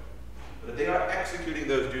judgment. But if they are executing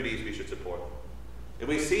those duties, we should support them. If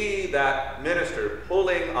we see that minister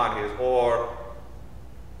pulling on his oar,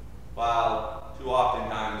 while too often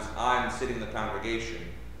times I'm sitting in the congregation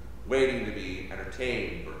waiting to be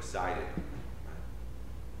entertained or excited.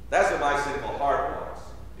 That's what my sinful heart wants,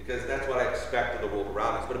 because that's what I expect of the world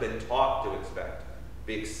around us, what I've been taught to expect.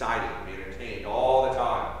 Be excited, be entertained all the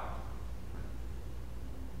time.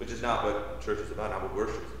 Which is not what church is about, not what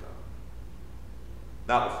worship is about.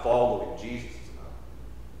 Not what following Jesus is about.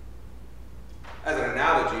 As an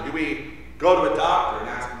analogy, do we go to a doctor and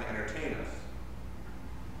ask him to entertain us?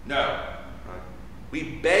 No. Right?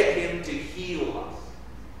 We beg him to heal us.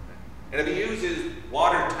 And if he uses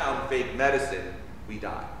Watertown fake medicine, we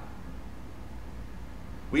die.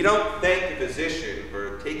 We don't thank the physician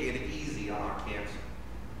for taking it easy on our cancer.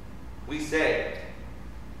 We say,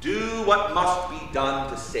 do what must be done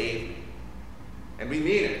to save me. And we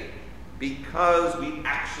mean it because we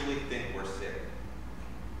actually think we're sick.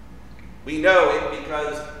 We know it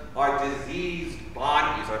because our diseased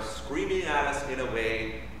bodies are screaming at us in a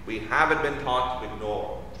way we haven't been taught to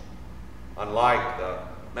ignore. Unlike the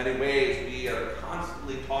many ways we are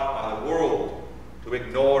constantly taught by the world to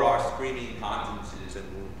ignore our screaming consciences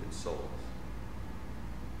and wounded souls.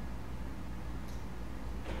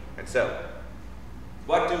 And so,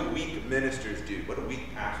 what do weak ministers do? What do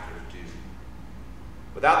weak pastors do?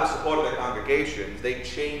 Without the support of their congregations, they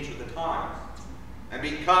change with the times and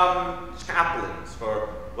become chaplains for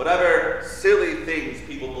whatever silly things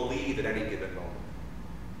people believe at any given moment.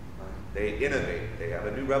 They innovate. They have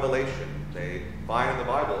a new revelation. They find in the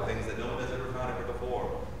Bible things that no one has ever found ever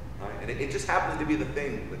before. Right? And it just happens to be the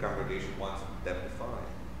thing the congregation wants them to find.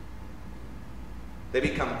 They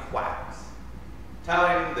become quacks,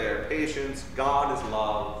 telling their patients God is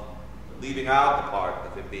love, but leaving out the part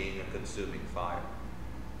of it being a consuming fire.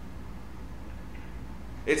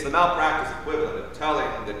 It's the malpractice equivalent of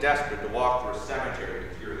telling the desperate to walk through a cemetery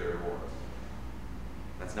to cure their remorse.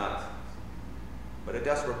 That's nonsense. But a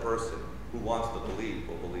desperate person who wants to believe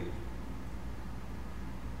will believe.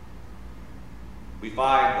 We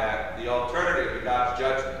find that the alternative to God's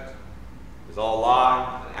judgment is all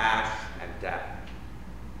lying and ash and death.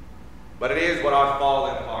 But it is what our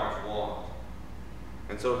fallen hearts want.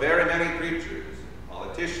 And so very many preachers,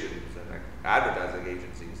 politicians, and advertising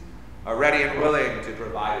agencies are ready and willing to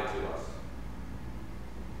provide it to us.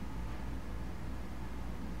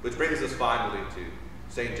 Which brings us finally to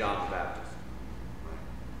St. John the Baptist.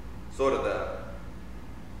 Sort of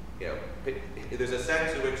there's a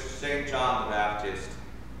sense in which St. John the Baptist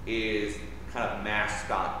is kind of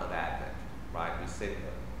mascot of Advent, right? We sing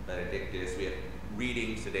the Benedictus, we have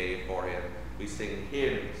readings today for him, we sing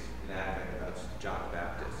hymns in Advent about John the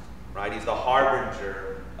Baptist, right? He's the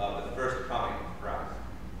harbinger of the first coming of Christ.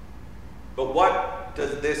 But what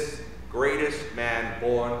does this greatest man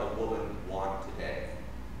born of woman want today?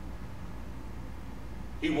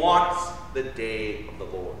 He wants the day of the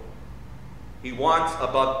Lord. He wants,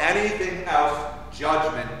 above anything else,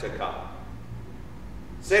 judgment to come.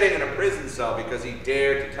 Sitting in a prison cell because he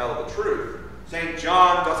dared to tell the truth, St.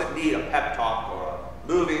 John doesn't need a pep talk or a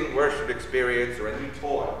moving worship experience or a new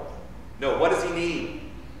toy. No, what does he need?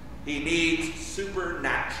 He needs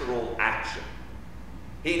supernatural action.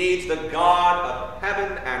 He needs the God of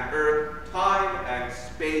heaven and earth, time and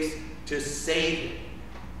space, to save him,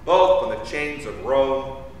 both from the chains of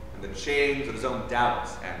Rome and the chains of his own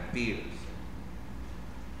doubts and fears.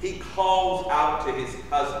 He calls out to his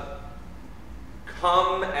cousin,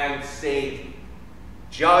 "Come and save me.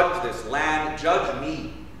 Judge this land, judge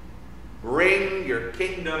me. Bring your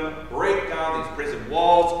kingdom, break down these prison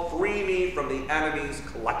walls, free me from the enemy's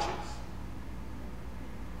clutches."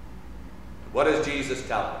 What does Jesus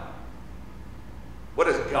tell him? What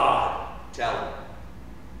does God tell him?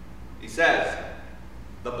 He says,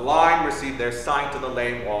 "The blind receive their sight and the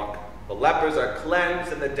lame walk. The lepers are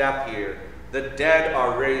cleansed and the deaf hear. The dead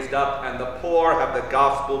are raised up, and the poor have the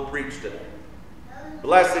gospel preached to them.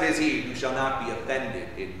 Blessed is he who shall not be offended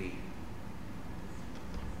in me."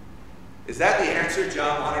 Is that the answer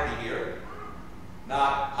John wanted to hear?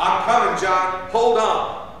 Not, "I'm coming, John, hold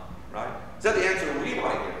on." Right? Is that the answer we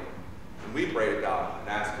want to hear when we pray to God and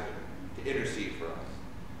ask him to intercede for us?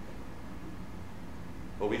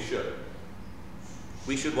 Well, we should.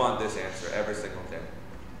 We should want this answer every single day.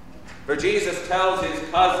 For Jesus tells his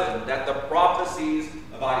cousin that the prophecies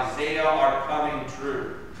of Isaiah are coming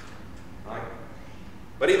true. Right?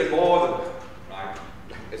 But even more than that, right?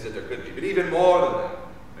 As if there could be, but even more than that,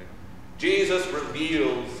 right? Jesus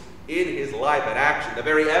reveals in his life and action the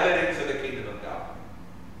very evidence of the kingdom of God.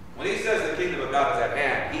 When he says the kingdom of God is at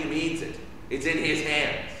hand, he means it. It's in his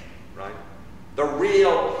hands, right? The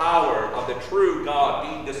real power of the true God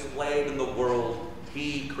being displayed in the world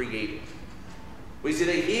he created. We see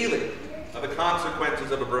the healing of the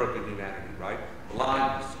consequences of a broken humanity, right?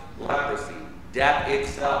 Blindness, leprosy, death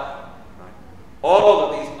itself, right? All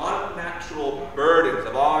of these unnatural burdens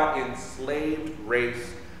of our enslaved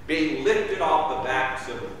race being lifted off the backs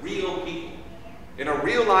of real people in a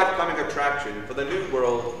real life coming attraction for the new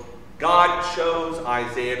world God chose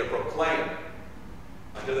Isaiah to proclaim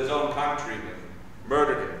until his own countrymen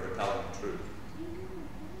murdered him for telling the truth.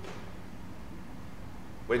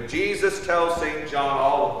 When Jesus tells St. John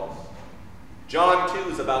all of this, John too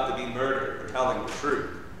is about to be murdered for telling the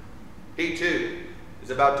truth. He too is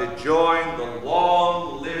about to join the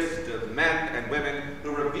long list of men and women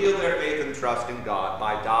who reveal their faith and trust in God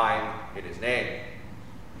by dying in his name.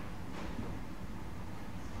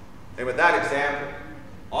 And with that example,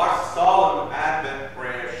 our solemn Advent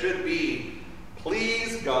prayer should be,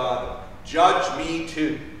 "Please God, judge me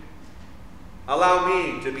too. Allow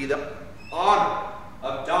me to be the honor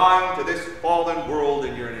of dying to this fallen world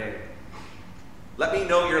in your name. Let me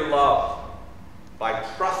know your love by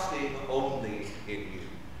trusting only in you."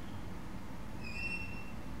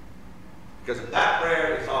 Because if that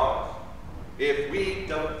prayer is ours, if we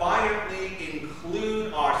defiantly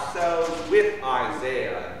include ourselves with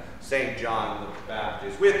Isaiah, St. John the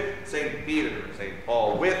Baptist, with St. Peter, St.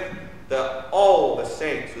 Paul, with all the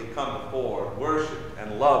saints who come before, worship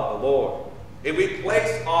and love the Lord, if we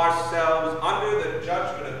place ourselves under the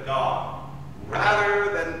judgment of God,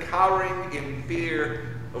 rather than cowering in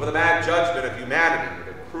fear over the mad judgment of humanity,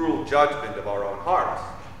 or the cruel judgment of our own hearts,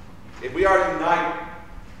 if we are united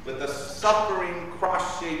with the suffering,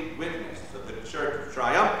 cross-shaped witness of the Church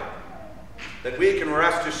triumphant, then we can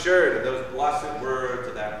rest assured of those blessed words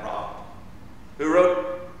of that prophet, who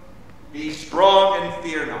wrote, "Be strong and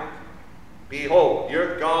fear not. Behold,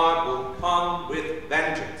 your God will come with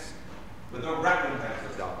vengeance, with the recompense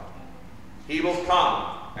of God. He will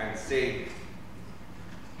come and save you.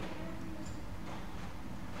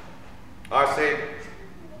 Our Savior,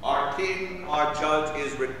 our King, our Judge,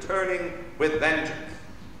 is returning with vengeance,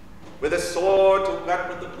 with a sword to wet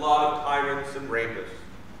with the blood of tyrants and rapists,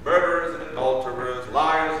 murderers and adulterers,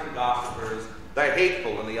 liars and gossipers, the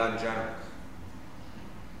hateful and the ungenerous.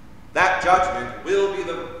 That judgment will be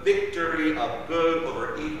the victory of good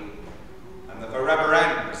over evil and the forever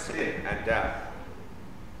end of sin and death.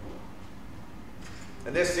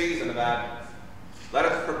 In this season of Advent, let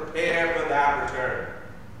us prepare for that return.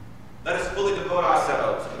 Let us fully devote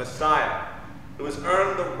ourselves to the Messiah, who has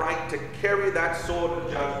earned the right to carry that sword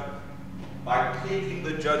of judgment by taking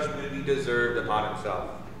the judgment he deserved upon himself.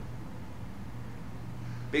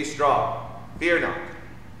 Be strong, fear not,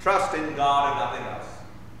 trust in God and nothing else,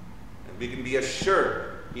 and we can be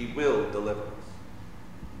assured he will deliver us.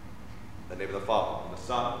 In the name of the Father, and the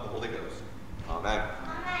Son, and the Holy Ghost. Amen.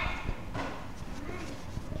 Amen.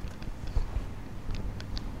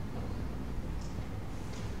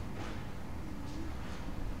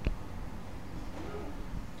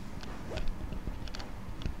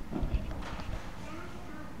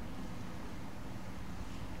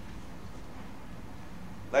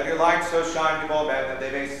 Let your light so shine before men that they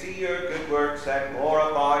may see your good works and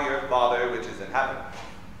glorify your Father which is in heaven.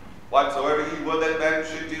 Whatsoever ye would that men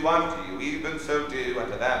should do unto you, even so do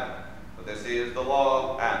unto them. For this is the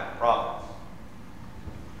law and the prophets.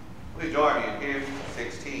 Please join me in hymn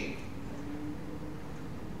 16.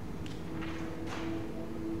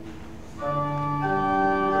 Amen.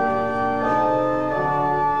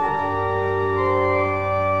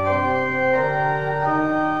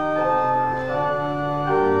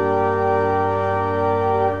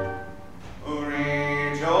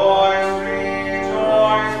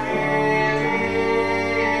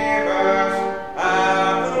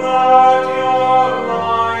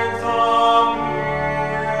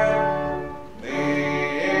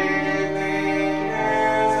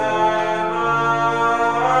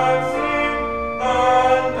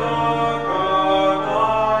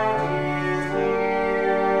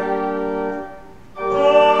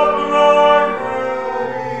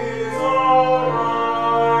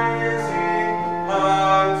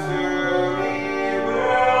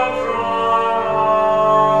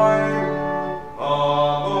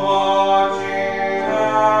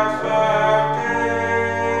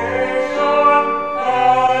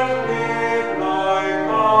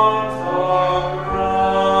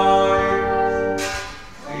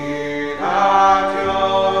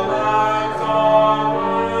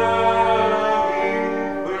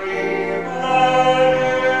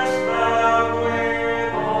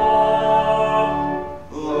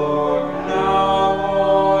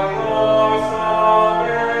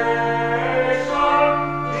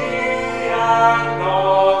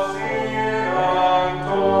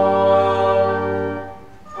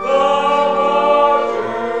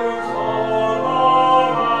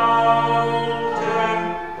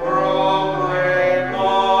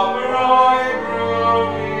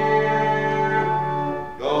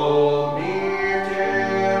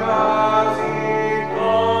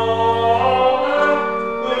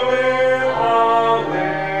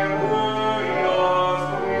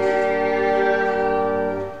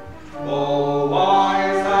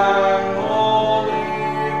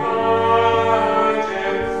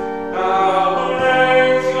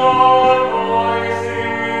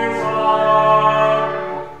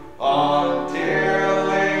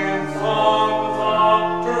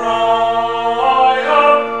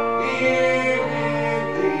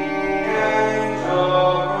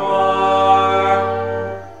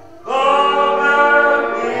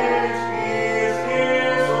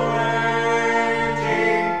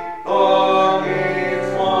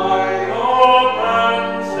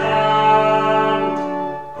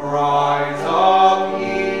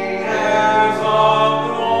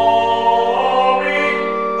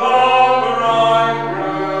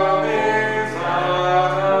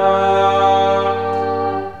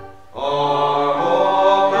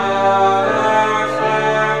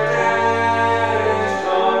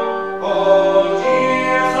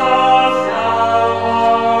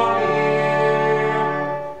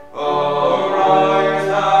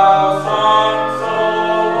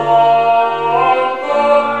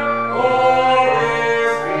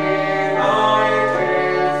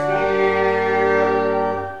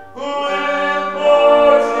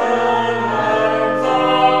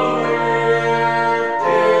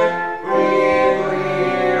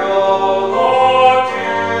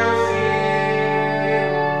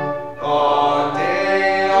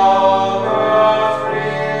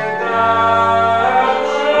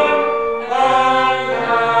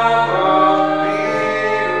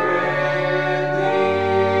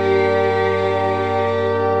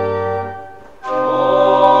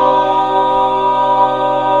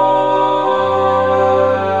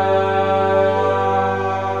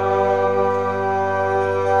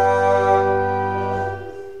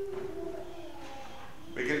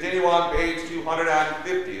 on page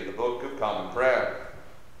 250 of the Book of Common Prayer.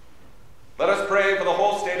 Let us pray for the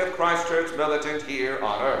whole state of Christ Church militant here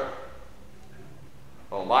on earth.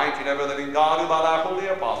 Almighty and ever-living God, who by thy holy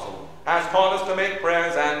apostle has taught us to make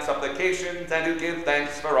prayers and supplications and to give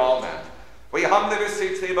thanks for all men, we humbly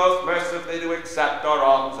beseech thee most mercifully to accept our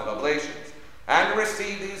alms and oblations, and to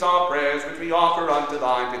receive these our prayers which we offer unto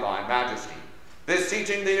thy divine majesty,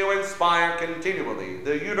 beseeching thee to inspire continually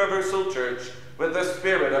the universal church with the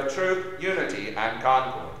spirit of truth, unity, and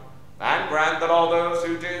concord, and grant that all those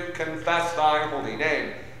who do confess thy holy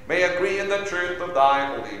name may agree in the truth of thy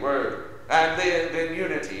holy word, and live in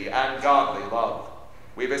unity and godly love.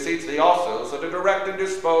 We beseech thee also so to direct and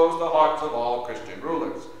dispose the hearts of all Christian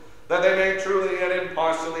rulers, that they may truly and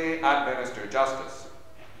impartially administer justice,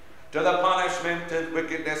 to the punishment of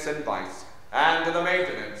wickedness and vice, and to the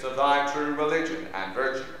maintenance of thy true religion and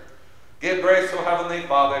virtue. Give grace, O Heavenly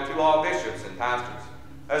Father, to all bishops and pastors,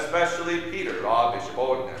 especially Peter, our Bishop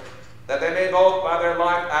Ordinary, that they may both by their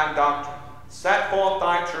life and doctrine set forth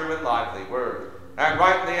thy true and lively word, and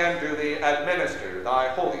rightly and duly administer thy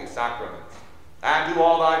holy sacraments. And to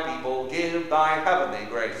all thy people give thy heavenly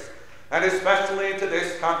grace, and especially to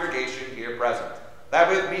this congregation here present, that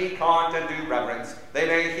with meek heart and due reverence they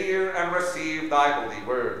may hear and receive thy holy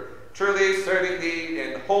word, truly serving thee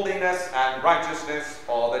in holiness and righteousness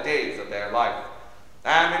all the days of their life.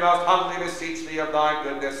 And we most humbly beseech thee of thy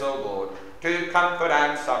goodness, O Lord, to comfort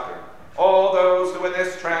and succor all those who in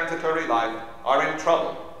this transitory life are in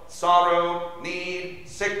trouble, sorrow, need,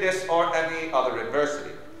 sickness, or any other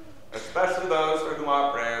adversity, especially those for whom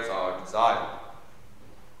our prayers are desired.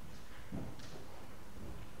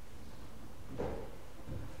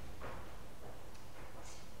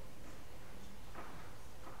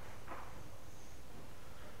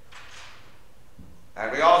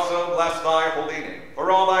 And we also bless thy holy name for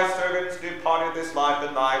all thy servants departed this life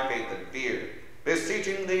in thy faith and fear,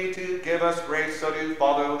 beseeching thee to give us grace so to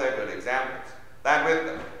follow their good examples, that with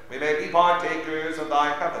them we may be partakers of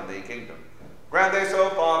thy heavenly kingdom. Grant this, O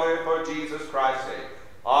Father, for Jesus Christ's sake,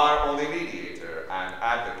 our only mediator and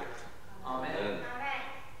advocate. Amen. Amen.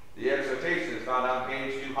 The exhortation is found on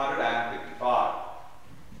page 255.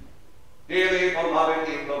 Dearly beloved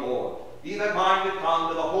in the Lord, ye that mind to come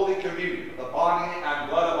to the holy communion of the body and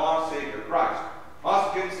blood of our Savior Christ,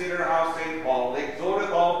 must consider how St. Paul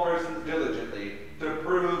exhorteth all persons diligently to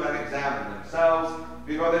prove and examine themselves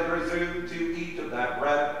before they presume to eat of that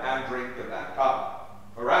bread and drink of that cup.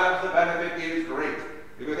 For as the benefit is great,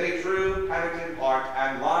 if with a true penitent heart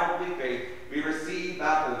and lively faith we receive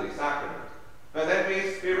that holy sacrament, but then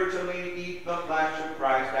we spiritually eat the flesh of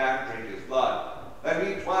Christ and drink his blood, then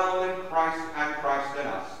we dwell in Christ and Christ in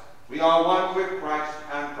us. We are one with Christ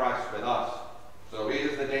and Christ with us. So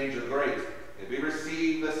is the danger great if we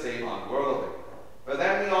receive the same unworthily. For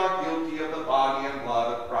then we are guilty of the body and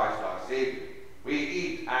blood of Christ our Savior. We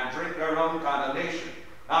eat and drink our own condemnation,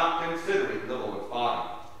 not considering the Lord's body.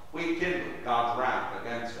 We kindle God's wrath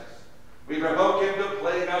against us. We provoke him to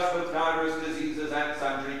plague us with divers diseases and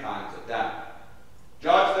sundry kinds of death.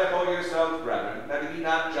 Judge therefore yourselves, brethren, that ye be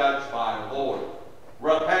not judged by the Lord.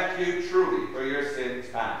 Repent you truly for your sins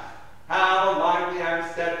past. Have a lively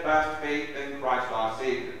and steadfast faith in Christ our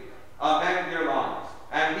Savior. Amend your lives,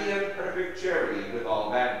 and be in perfect charity with all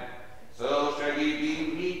men. So shall ye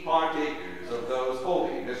be meet partakers of those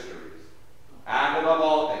holy mysteries. And above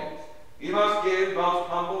all things, ye must give most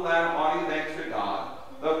humble and hearty thanks to God,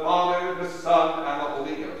 the Father, the Son, and the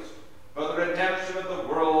Holy Ghost, for the redemption of the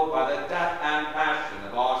world by the death and passion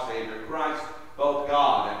of our Savior Christ, both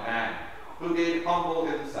God and man, who did humble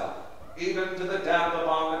himself, even to the death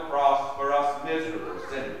upon the cross for us miserable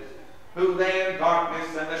sinners, who lay in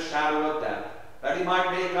darkness and the shadow of death, that he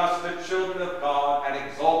might make us the children of God and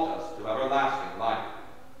exalt us to everlasting life.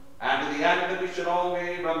 And to the end that we should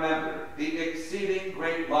always remember the exceeding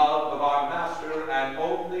great love of our Master and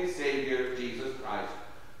only Savior, Jesus Christ,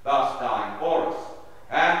 thus dying for us,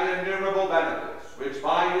 and the innumerable benefits which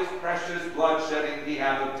by his precious blood shedding he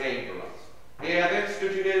hath obtained for us. He hath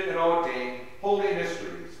instituted and ordained holy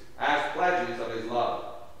mysteries as pledges of his love,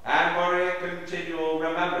 and for a continual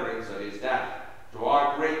remembrance of his death, to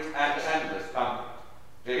our great and endless comfort.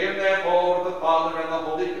 To him therefore, the Father and the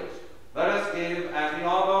Holy Ghost, let us give, as we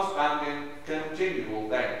are most bound in, continual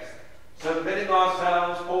thanks, submitting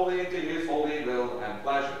ourselves wholly to his holy will and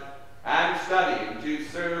pleasure, and studying to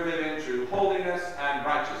serve him in true holiness and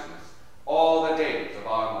righteousness all the days of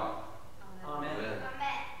our life. Amen. Amen.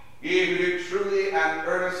 Ye who do truly and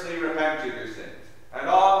earnestly repent of your sins, and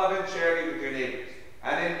all love and charity with your neighbors,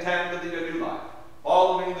 and intend to lead a new life,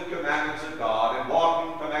 following the commandments of God, and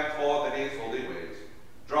walking from henceforth in his holy ways,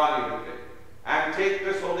 draw near to faith, and take take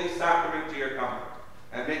this holy sacrament to your comfort,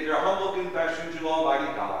 and make your humble confession to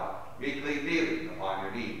Almighty God, meekly kneeling upon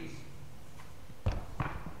your knees.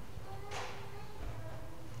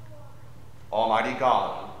 Almighty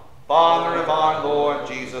God, Father of our Lord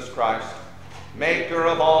Jesus Christ, maker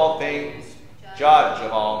of all things, judge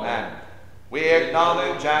of all men, we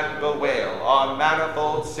acknowledge and bewail our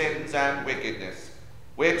manifold sins and wickedness,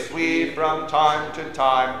 which we from time to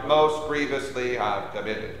time most grievously have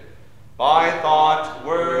committed, by thought,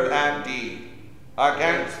 word, and deed,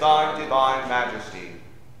 against thy divine majesty,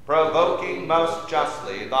 provoking most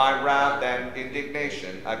justly thy wrath and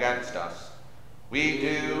indignation against us. We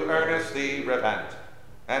do earnestly repent,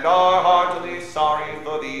 and are heartily sorry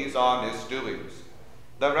for these our misdoings.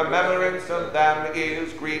 The remembrance of them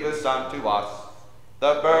is grievous unto us,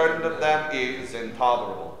 the burden of them is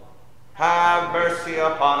intolerable. Have mercy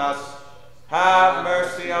upon us, have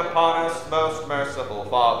mercy upon us, most merciful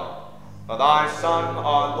Father. For thy Son,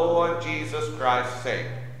 our Lord Jesus Christ's sake,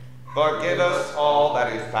 forgive us all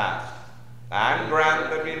that is past, and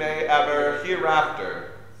grant that we may ever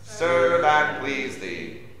hereafter serve and please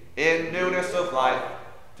thee, in newness of life,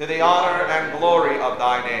 to the honor and glory of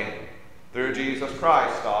thy name, through Jesus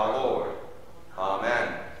Christ our Lord.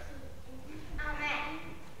 Amen.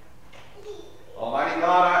 Almighty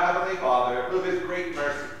God, our heavenly Father, who with great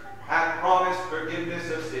mercy hath promised forgiveness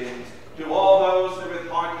of sins to all those who with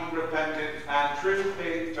hearty repentance and true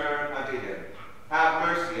faith turn unto him, have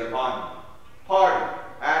mercy upon you, pardon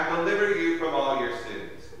and deliver you from all your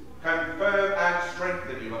sins, confirm and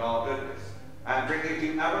strengthen you in all goodness, and bring you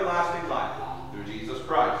to everlasting life, through Jesus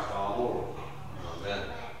Christ our Lord. Amen.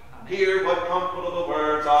 Hear what comfortable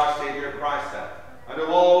words our Savior Christ saith unto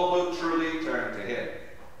all who truly turn to him.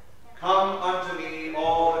 Come unto me,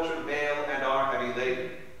 all that travail and are heavy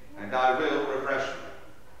laden, and I will refresh you.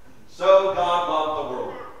 So God loved the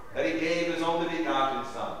world, that he gave his only begotten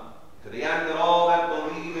Son, to the end that all that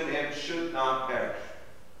believe in him should not perish.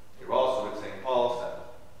 Here also what St. Paul said,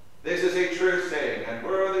 this is a true saying, and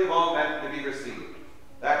worthy of all men to be received,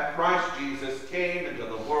 that Christ Jesus came into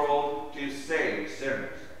the world to save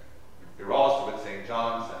sinners. Here also what St.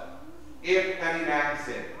 John said, if any man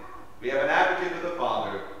sin, we have an advocate with the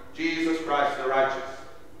Father, Jesus Christ the righteous,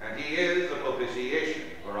 and he is the propitiation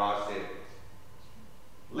for our sins.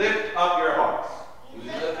 Lift up your hearts. We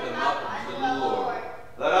lift them up unto the Lord.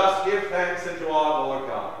 Let us give thanks unto our Lord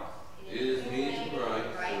God. It is meet and right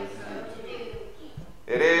so to do.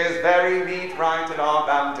 It is very meet, right, and our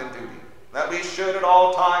bounden duty, that we should at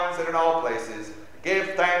all times and in all places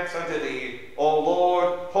give thanks unto thee, O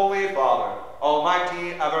Lord, Holy Father,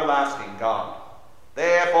 Almighty, everlasting God.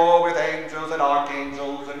 Therefore, with angels and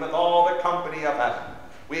archangels, and with all the company of heaven,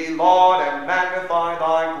 we laud and magnify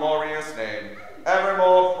thy glorious name,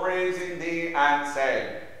 evermore praising thee and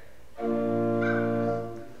saying,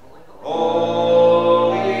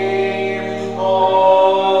 Holy,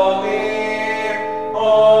 holy,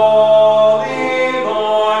 holy,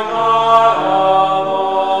 Lord God of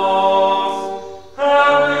hosts,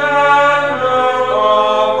 heaven and earth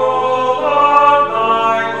are full of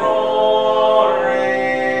thy glory.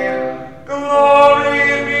 Glory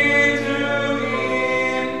be to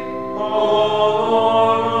thee, O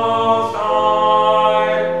Lord Most High.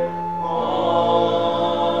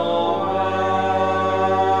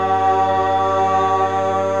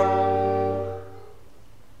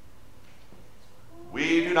 We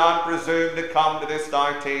do not presume to come to this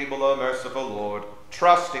thy table, O merciful Lord,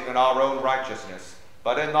 trusting in our own righteousness,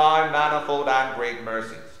 but in thy manifold and great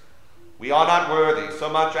mercies. We are not worthy so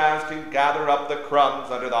much as to gather up the crumbs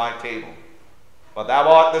under thy table. But thou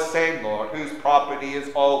art the same, Lord, whose property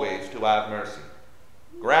is always to have mercy.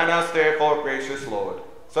 Grant us, therefore, gracious Lord,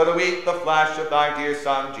 so to eat the flesh of thy dear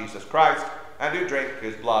Son, Jesus Christ, and to drink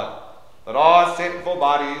his blood, that our sinful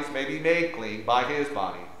bodies may be made clean by his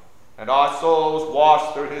body, and our souls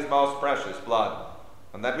washed through his most precious blood,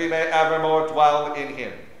 and that we may evermore dwell in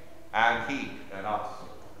him, and he in us.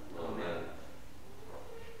 Amen.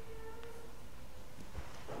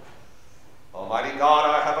 Almighty God,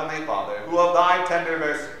 our heavenly Father, who of thy tender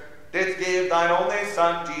mercy didst give thine only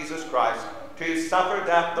Son, Jesus Christ, to suffer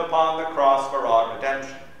death upon the cross for our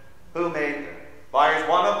redemption, who made him, by his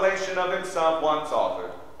one oblation of himself once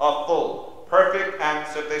offered, a full, perfect, and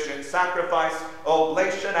sufficient sacrifice,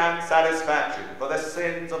 oblation, and satisfaction for the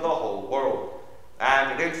sins of the whole world,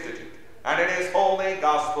 and did institute, and in his holy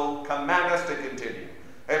gospel command us to continue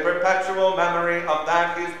a perpetual memory of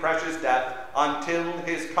that his precious death until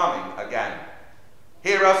his coming again.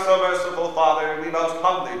 Hear us, O merciful Father, we most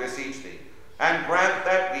humbly beseech thee, and grant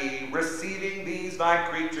that we, receiving these thy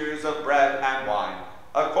creatures of bread and wine,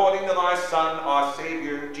 according to thy Son, our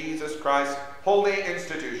Saviour, Jesus Christ, holy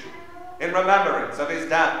institution, in remembrance of his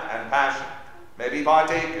death and passion, may be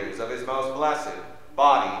partakers of his most blessed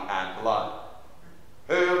body and blood,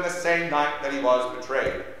 who the same night that he was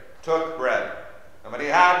betrayed took bread, and when he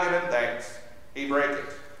had given thanks, he brake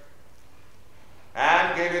it,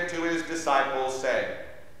 and gave it to his disciples, saying,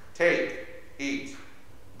 Take, eat.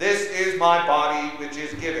 This is my body which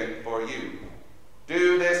is given for you.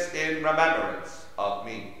 Do this in remembrance of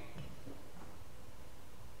me.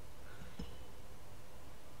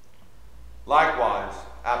 Likewise,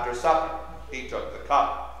 after supper, he took the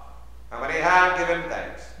cup, and when he had given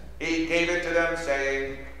thanks, he gave it to them,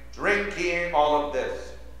 saying, Drink ye all of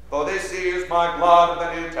this, for this is my blood of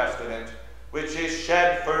the New Testament, which is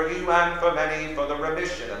shed for you and for many for the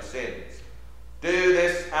remission of sins. Do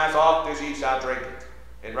this as oft as ye shall drink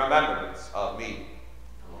it, in remembrance of me.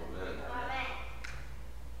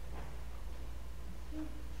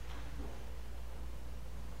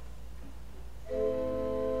 Amen.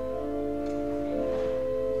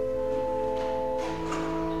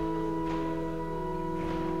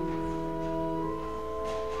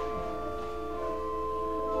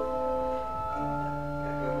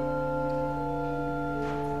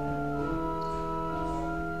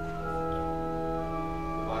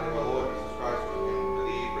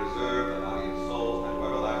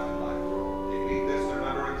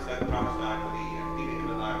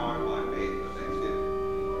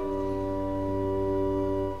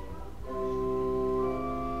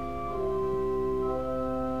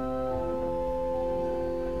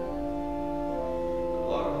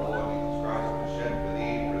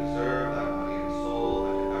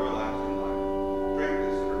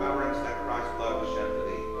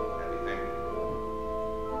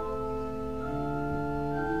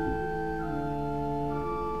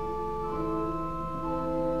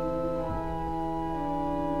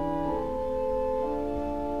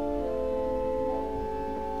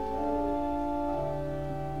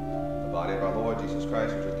 Body of our Lord Jesus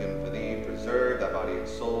Christ, which was given for thee, preserve thy body and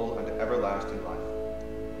soul unto everlasting life.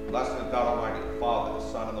 Blessed is God Almighty, the Father, the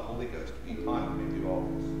Son, and the Holy Ghost, be upon him and do all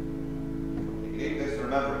this. He gave this in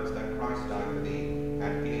remembrance that Christ died for thee,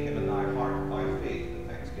 and feeding him in thy heart by faith and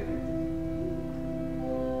thanksgiving.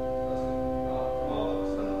 Blessed is God, the Father, the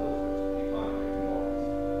Son, and the Holy Ghost, be upon him and do all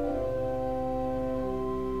this.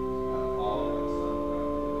 God, the Father, the Son, and the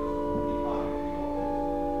Holy Ghost, be upon him and do all this.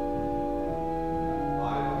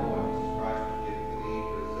 Body of the Lord Jesus Christ, was given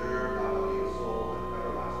for thee, preserve thy body and soul and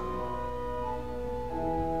everlasting life.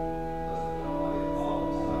 Blessed is God, Almighty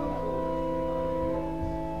Father, the Son, and the Holy Ghost, be upon him and do all this.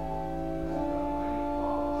 Blessed is God, Almighty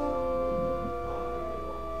Father, the Son, and the Holy Ghost, be upon him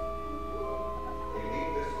and do all this. They need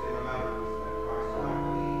this in remembrance that Christ died for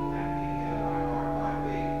thee, and feeding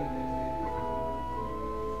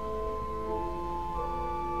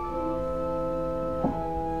him in thy heart by faith and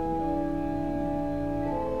thanksgiving.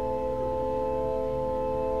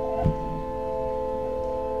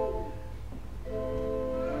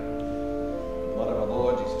 The blood of our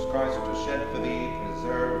Lord Jesus Christ, which was shed for thee,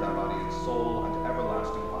 preserve thy body and soul unto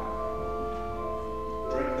everlasting life.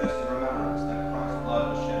 Drink this in remembrance that Christ's blood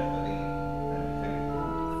was shed for thee, and be thankful.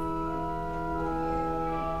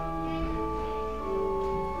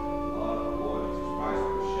 The blood of our Lord Jesus Christ,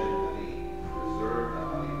 which was shed for thee, preserve thy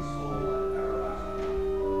body and soul unto everlasting life.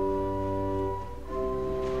 Drink this in remembrance that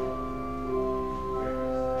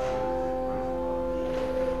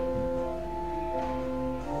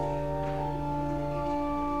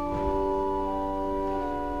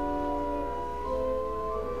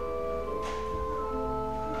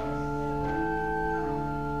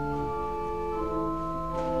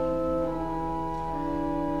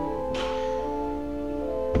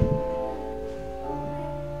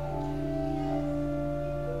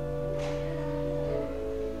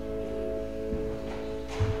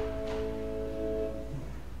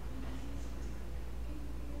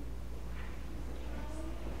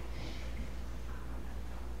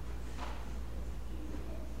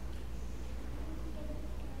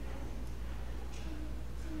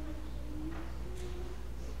Christ's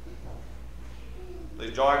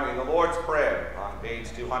Please join me in the Lord's Prayer on page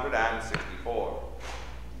 264.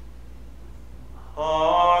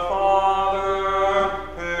 Our Father,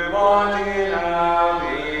 who art in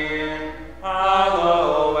heaven,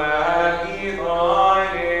 hallowed be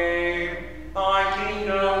thy name. Thy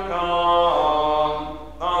kingdom come,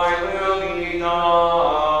 thy will be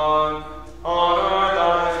done, on earth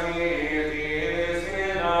as it is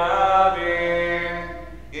in heaven.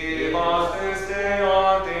 Give us this day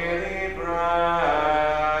our daily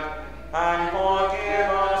bread, and forgive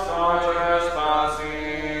us our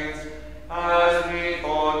trespasses, as we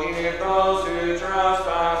forgive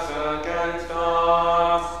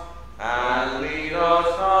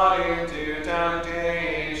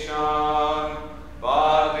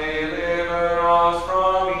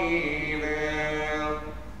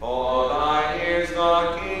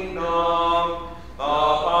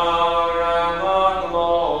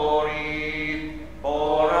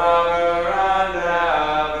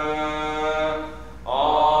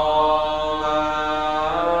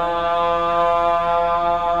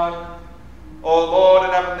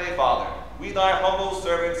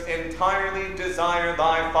we desire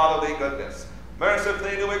thy fatherly goodness,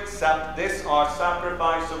 mercifully to accept this our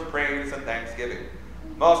sacrifice of praise and thanksgiving,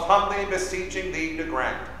 most humbly beseeching thee to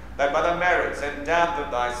grant that by the merits and death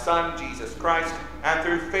of thy Son, Jesus Christ, and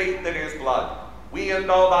through faith in his blood, we and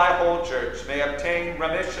all thy whole church may obtain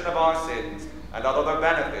remission of our sins and all other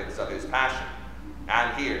benefits of his passion.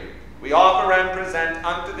 And here we offer and present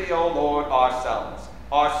unto thee, O Lord, ourselves,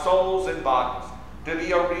 our souls and bodies, to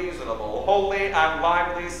be a reasonable, holy, and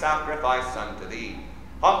lively sacrifice unto thee,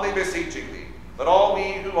 humbly beseeching thee that all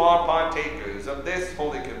we who are partakers of this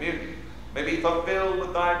holy communion may be fulfilled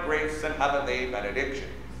with thy grace and heavenly benediction.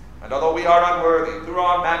 And although we are unworthy through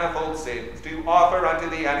our manifold sins to offer unto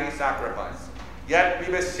thee any sacrifice, yet we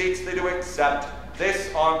beseech thee to accept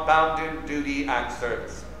this our bounden duty and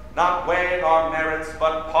service, not weighing our merits,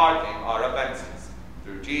 but pardoning our offenses.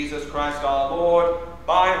 Through Jesus Christ our Lord,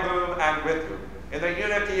 by whom and with whom, in the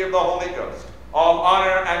unity of the Holy Ghost, all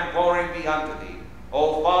honor and glory be unto thee,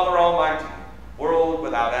 O Father Almighty, world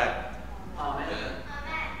without end. Amen.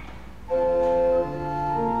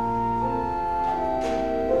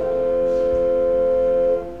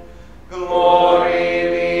 Glory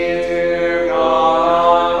be to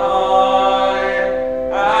God on high,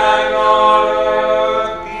 and on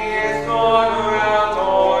earth peace goodwill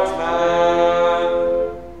towards man.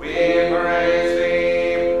 We praise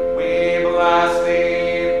thee, we bless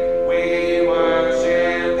thee, we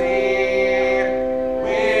worship thee,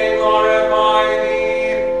 we glorify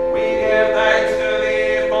thee, we give thanks to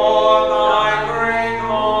thee for thy great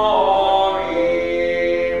glory.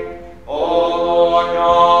 O Lord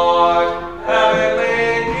God, heavenly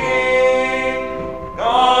King,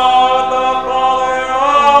 God the Father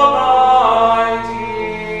Almighty,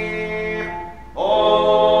 O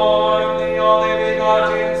Lord, the only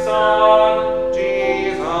begotten Son,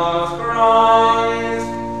 Jesus Christ,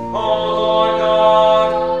 O Lord God,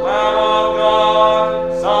 Lamb of God,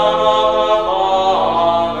 Son of the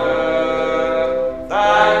Father,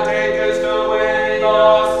 that takest away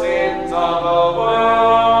the sins of the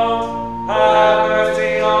world, have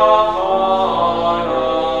mercy upon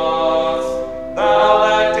us. Thou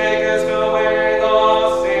that takest away the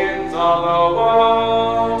sins of the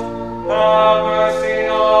world, have mercy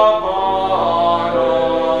upon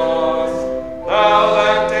us. Thou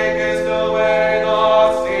that takest away the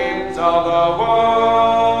sins of the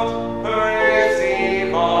world,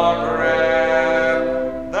 receive our prayer.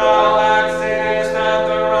 Thou that sittest at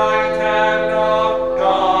the right hand of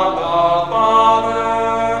God the Father,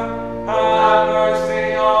 have mercy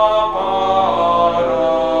upon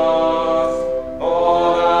us. For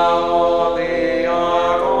thou only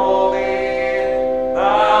art holy,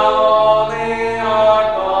 thou only art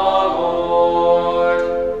the Lord,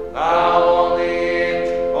 thou only,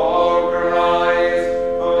 O Christ,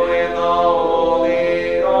 who in the Holy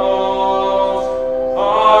Ghost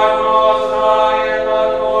art most high in the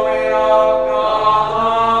glory of God the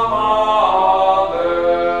Father.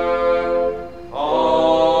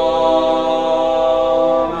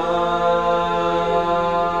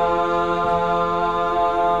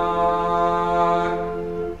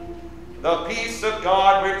 Amen. The peace of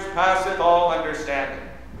God which passeth all understanding,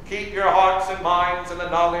 keep your hearts and minds in the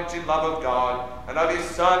knowledge and love of God and of his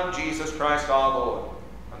Son, Jesus Christ our Lord.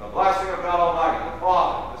 And the blessing of God Almighty, the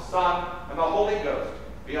Father, the Son, and the Holy Ghost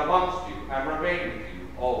be amongst you and remain with you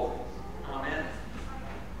always. Amen.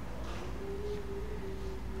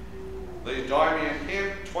 Please join me in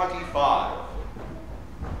hymn 25.